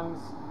other ones.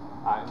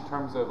 In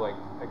terms of, like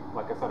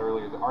I said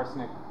earlier, the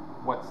arsenic,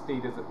 what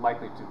state is it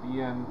likely to be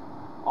in,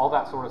 all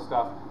that sort of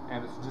stuff.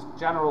 And it's just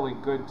generally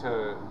good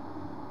to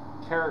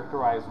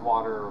characterize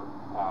water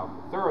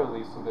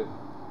thoroughly so that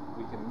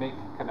we can make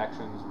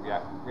connections,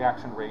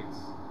 reaction rates,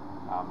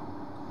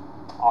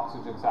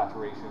 oxygen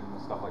saturation,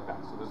 stuff like that.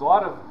 So there's a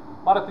lot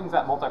of things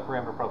that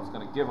multi-parameter probe is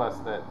going to give us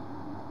that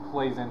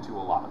plays into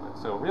a lot of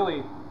it. So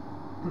really,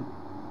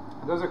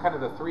 those are kind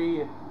of the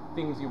three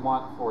things you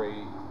want for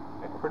a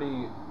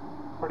pretty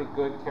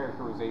good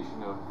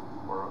characterization of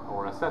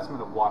or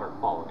assessment of water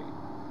quality.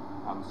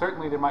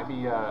 Certainly there might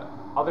be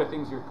other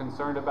things you're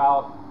concerned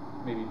about,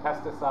 maybe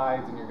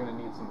pesticides, and you're going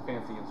to need some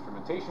fancy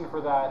instrumentation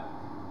for that.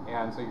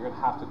 And so you're going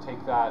to have to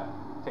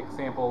take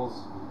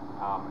samples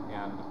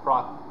and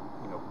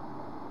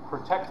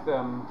protect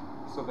them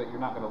so that you're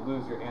not going to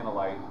lose your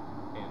analyte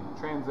in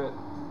transit,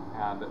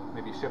 and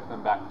maybe ship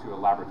them back to a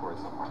laboratory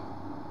somewhere.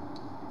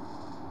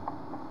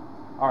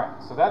 All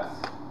right, so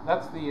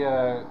that's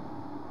the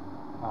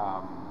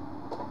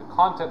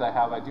content I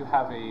have. I do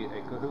have a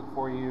Kahoot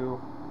for you.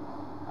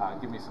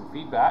 Give me some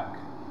feedback.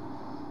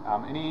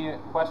 Any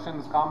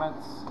questions,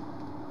 comments,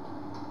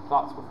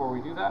 thoughts before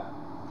we do that?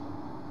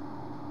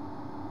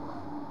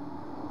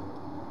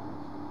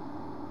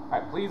 All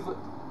right, please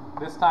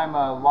this time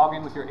log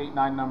in with your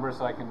 8-9 number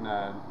so I can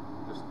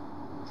just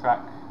track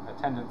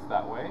attendance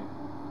that way.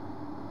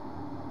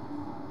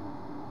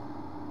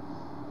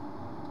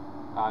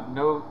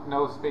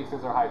 No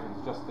spaces or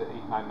hyphens, just the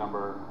 8-9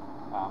 number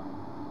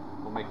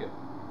will make it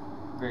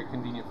very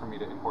convenient for me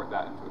to import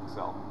that into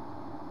Excel.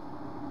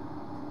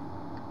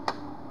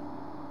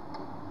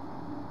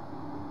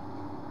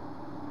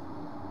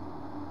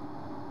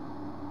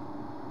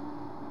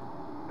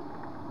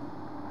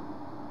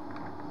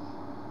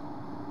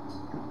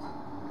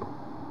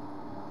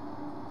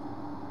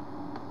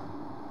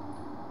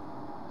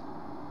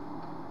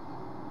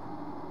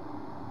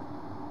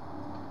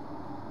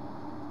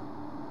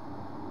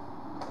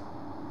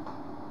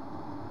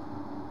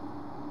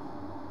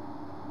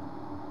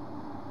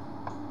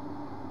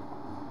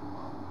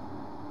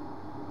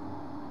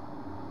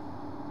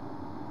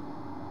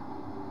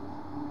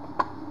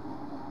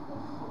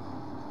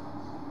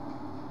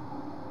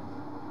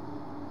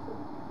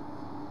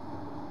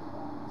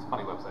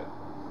 Funny website.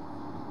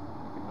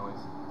 Making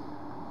noise.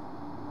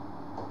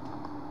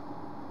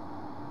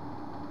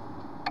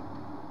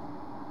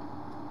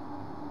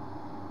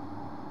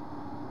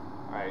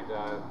 All right,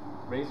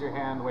 raise your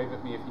hand, wave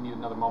at me if you need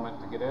another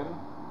moment to get in.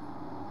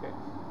 Okay.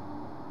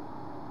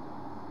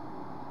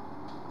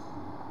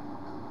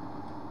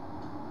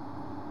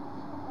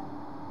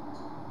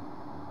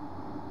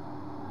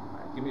 All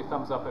right, give me a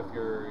thumbs up if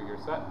you're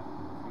set.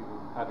 If you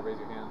had to raise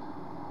your hand.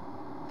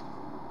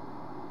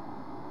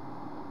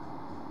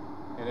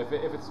 And if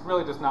it's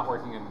really just not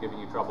working and giving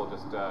you trouble,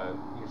 just you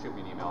can shoot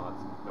me an email.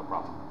 That's no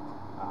problem.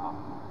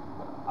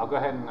 I'll go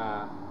ahead and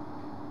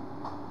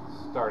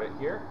start it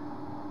here.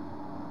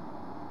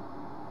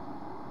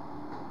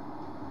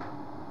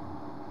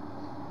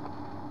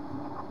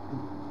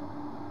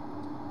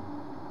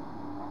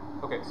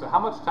 Okay, so how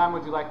much time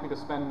would you like me to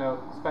spend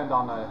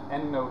on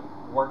an EndNote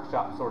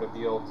workshop sort of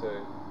deal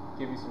to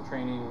give you some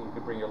training? You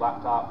could bring your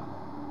laptop,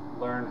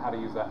 learn how to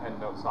use that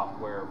EndNote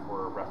software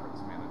for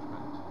reference management.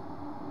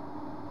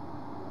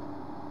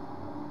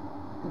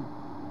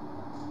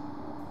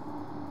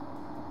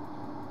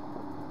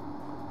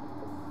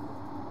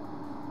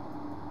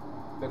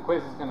 The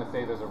quiz is going to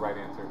say there's a right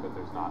answer, but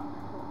there's not,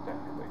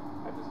 technically.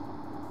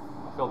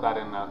 I filled that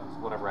in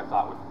whatever I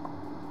thought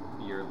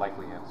would be your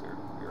likely answer.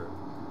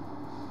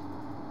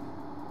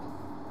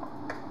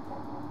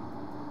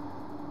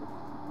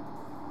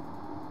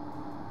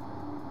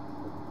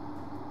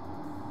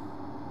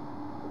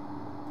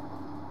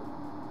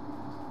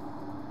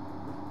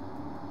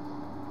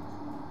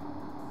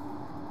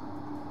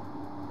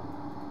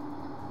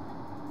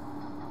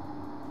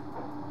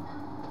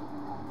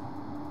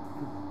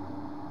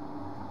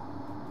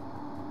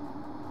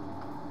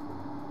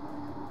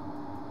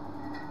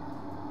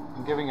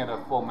 I'm giving it a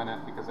full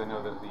minute because I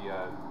know that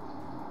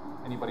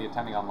anybody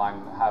attending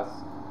online has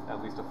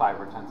at least a 5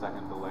 or 10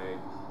 second delay,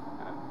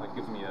 and it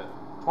gives me a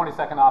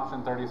 20-second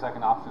option,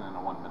 30-second option, and a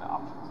 1-minute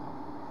option. So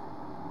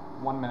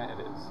 1 minute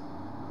it is.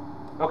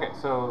 Okay,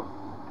 so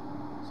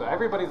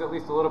everybody's at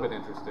least a little bit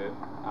interested.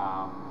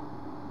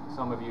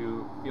 Some of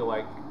you feel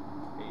like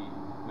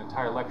an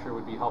entire lecture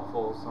would be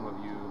helpful. Some of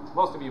you,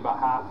 most of you, about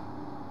half,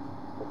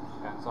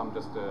 and some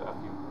just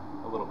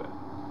a little bit.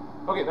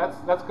 Okay,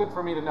 that's good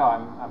for me to know.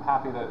 I'm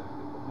happy that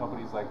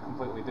nobody's like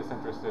completely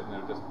disinterested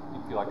and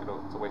you feel like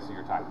it's a waste of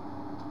your time.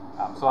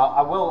 So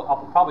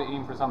I'll probably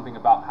aim for something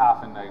about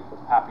half, and I'm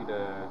happy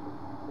to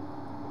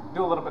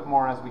do a little bit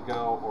more as we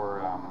go,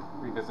 or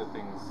revisit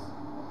things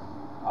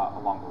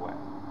along the way.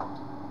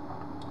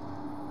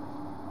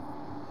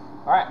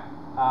 All right.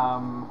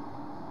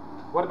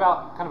 What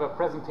about kind of a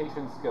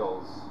presentation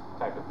skills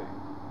type of thing?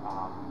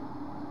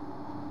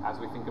 As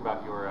we think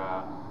about your...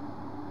 Are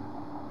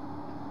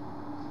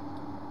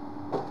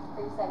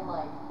you saying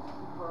like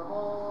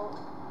verbal,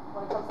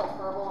 when it comes to like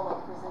verbal,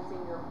 like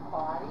presenting your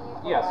body?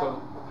 Yeah, like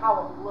so...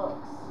 how it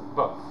looks?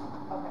 Both.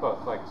 Okay.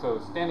 Both. Like, so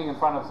standing in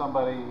front of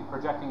somebody,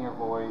 projecting your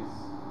voice,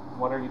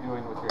 what are you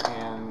doing with your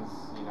hands,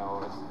 you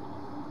know,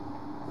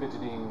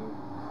 fidgeting,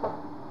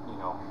 you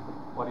know,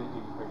 what are you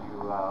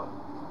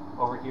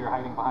over here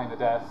hiding behind the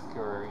desk,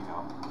 or, you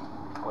know,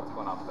 what's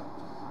going on with that?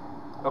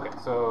 Okay,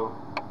 so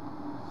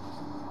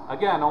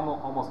again,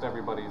 almost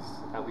everybody's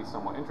at least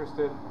somewhat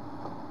interested.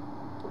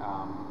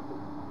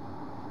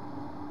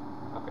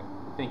 Okay,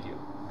 thank you.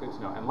 Good to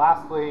know. And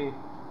lastly,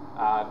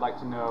 I'd like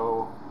to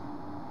know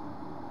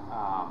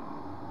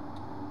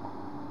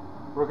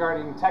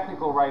regarding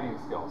technical writing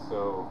skills.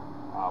 So,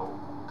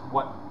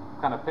 what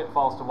kind of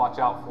pitfalls to watch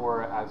out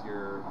for as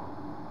you're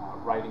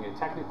writing a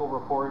technical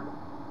report?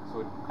 So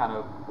it would kind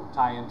of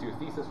tie into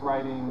thesis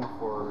writing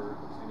for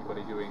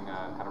anybody doing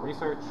kind of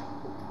research.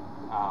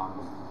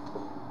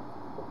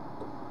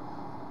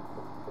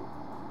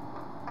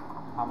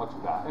 How much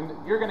of that? And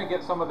you're going to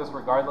get some of this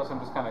regardless. I'm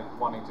just kind of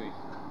wanting to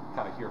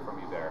kind of hear from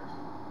you there.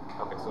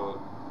 Okay, so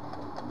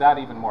that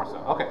even more so.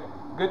 Okay,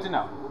 good to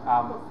know.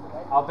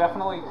 I'll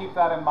definitely keep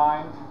that in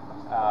mind.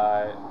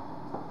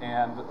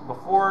 And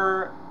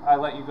before I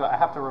let you go, I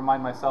have to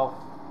remind myself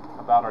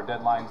about our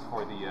deadlines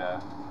for the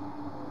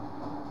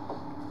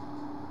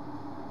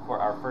for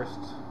our first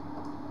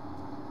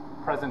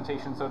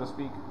presentation, so to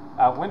speak.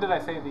 When did I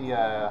say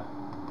the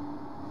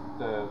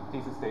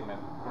thesis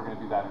statement? We're going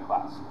to do that in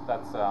class.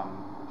 That's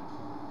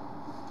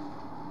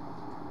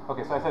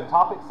okay. So I said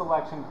topic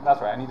selection.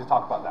 That's right. I need to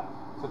talk about that.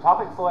 So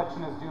topic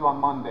selection is due on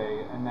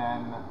Monday, and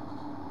then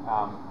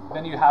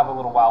you have a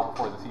little while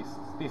before the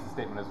thesis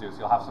statement is due, so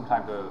you'll have some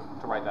time to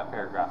write that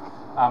paragraph.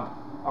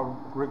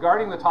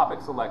 Regarding the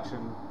topic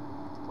selection,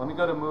 let me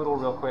go to Moodle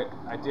real quick.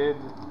 I did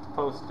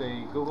post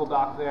a Google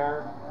Doc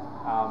there.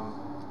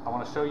 I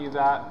want to show you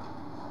that,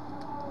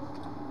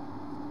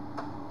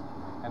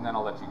 and then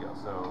I'll let you go.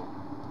 So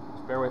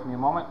just bear with me a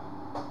moment.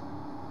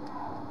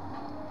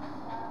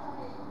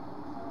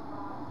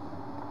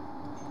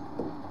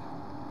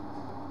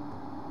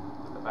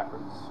 Put that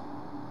backwards.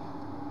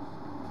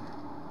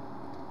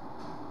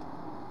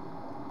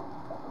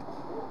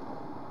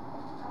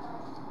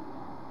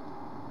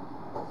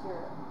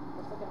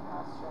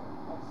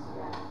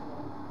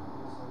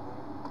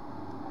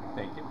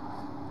 Thank you.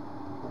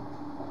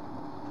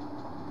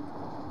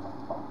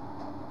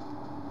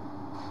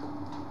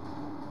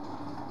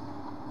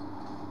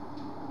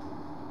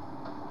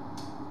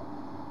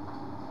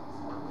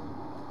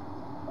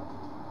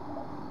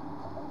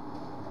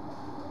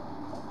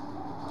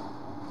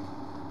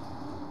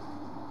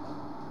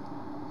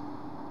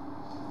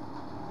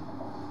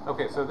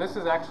 Okay, so this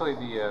is actually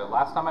the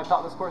last time I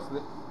taught this course.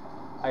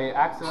 I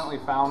accidentally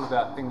found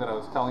that thing that I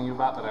was telling you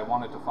about that I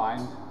wanted to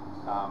find,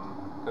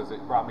 because it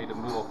brought me to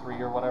Moodle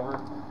 3 or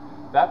whatever.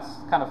 That's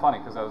kind of funny,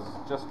 because I was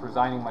just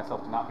resigning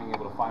myself to not being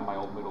able to find my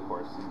old Moodle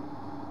course.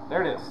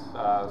 There it is.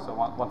 So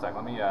one sec,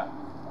 let me...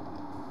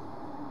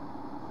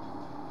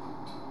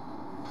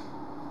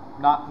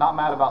 Not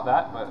mad about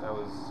that, but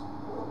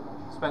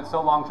I spent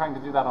so long trying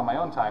to do that on my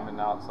own time, and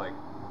now it's like,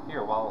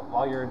 here,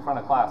 while you're in front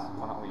of class,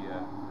 why don't we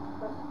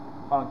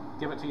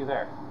give it to you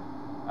there?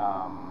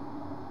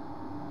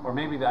 Or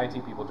maybe the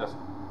IT people just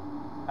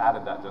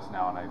added that just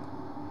now and I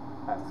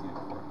hadn't seen it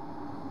before.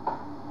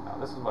 No,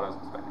 this is what I was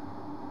expecting.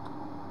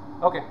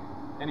 Okay,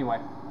 anyway,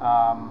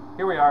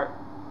 here we are.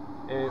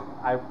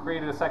 I've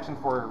created a section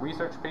for a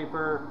research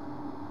paper.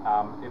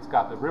 It's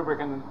got the rubric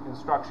and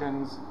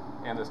instructions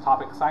and this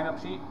topic sign-up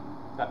sheet.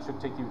 That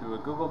should take you to a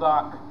Google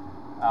Doc.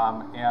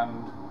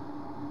 And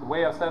the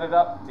way I've set it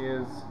up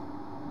is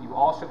you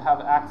all should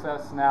have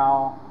access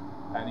now,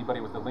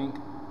 anybody with the link.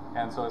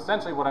 And so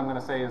essentially what I'm going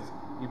to say is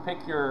you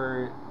pick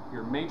your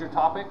major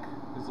topic.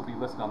 This will be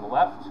listed on the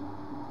left,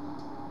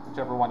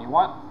 whichever one you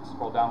want.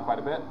 Scroll down quite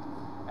a bit.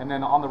 And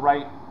then on the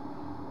right,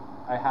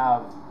 I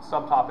have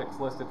subtopics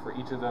listed for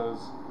each of those.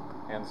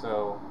 And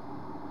so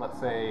let's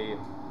say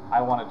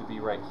I want it to be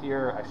right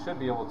here. I should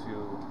be able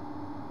to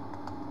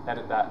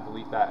edit that and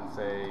delete that and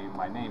say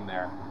my name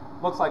there.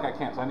 Looks like I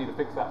can't, so I need to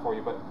fix that for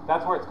you, but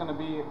that's where it's going to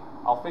be.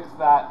 I'll fix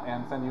that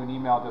and send you an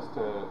email just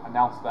to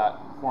announce that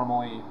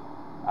formally.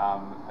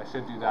 I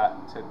should do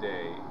that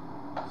today.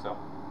 So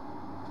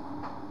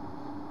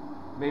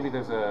maybe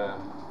there's a...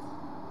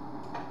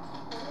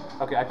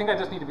 Okay, I think I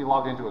just need to be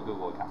logged into a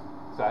Google account.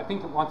 So I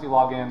think once you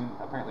log in,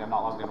 apparently I'm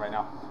not logged in right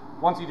now.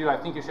 Once you do, I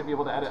think you should be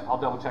able to edit. I'll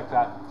double check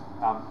that.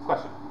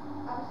 Question?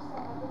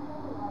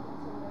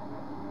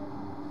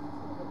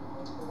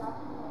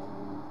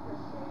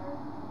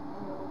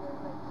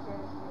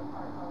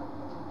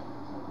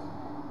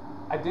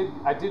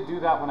 I did do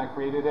that when I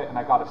created it, and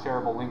I got a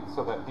shareable link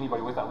so that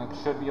anybody with that link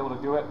should be able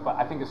to do it. But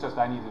I think it's just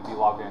I needed to be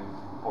logged in,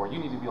 or you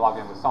need to be logged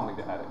in with something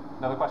to edit.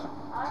 Another question?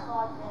 I'm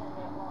logged in and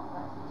it won't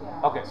let me.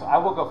 Yeah. Okay, so I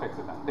will go fix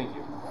it then. Thank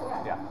you.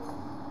 Okay. Yeah.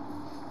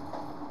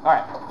 All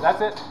right,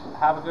 that's it.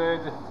 Have a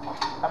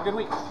good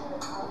week.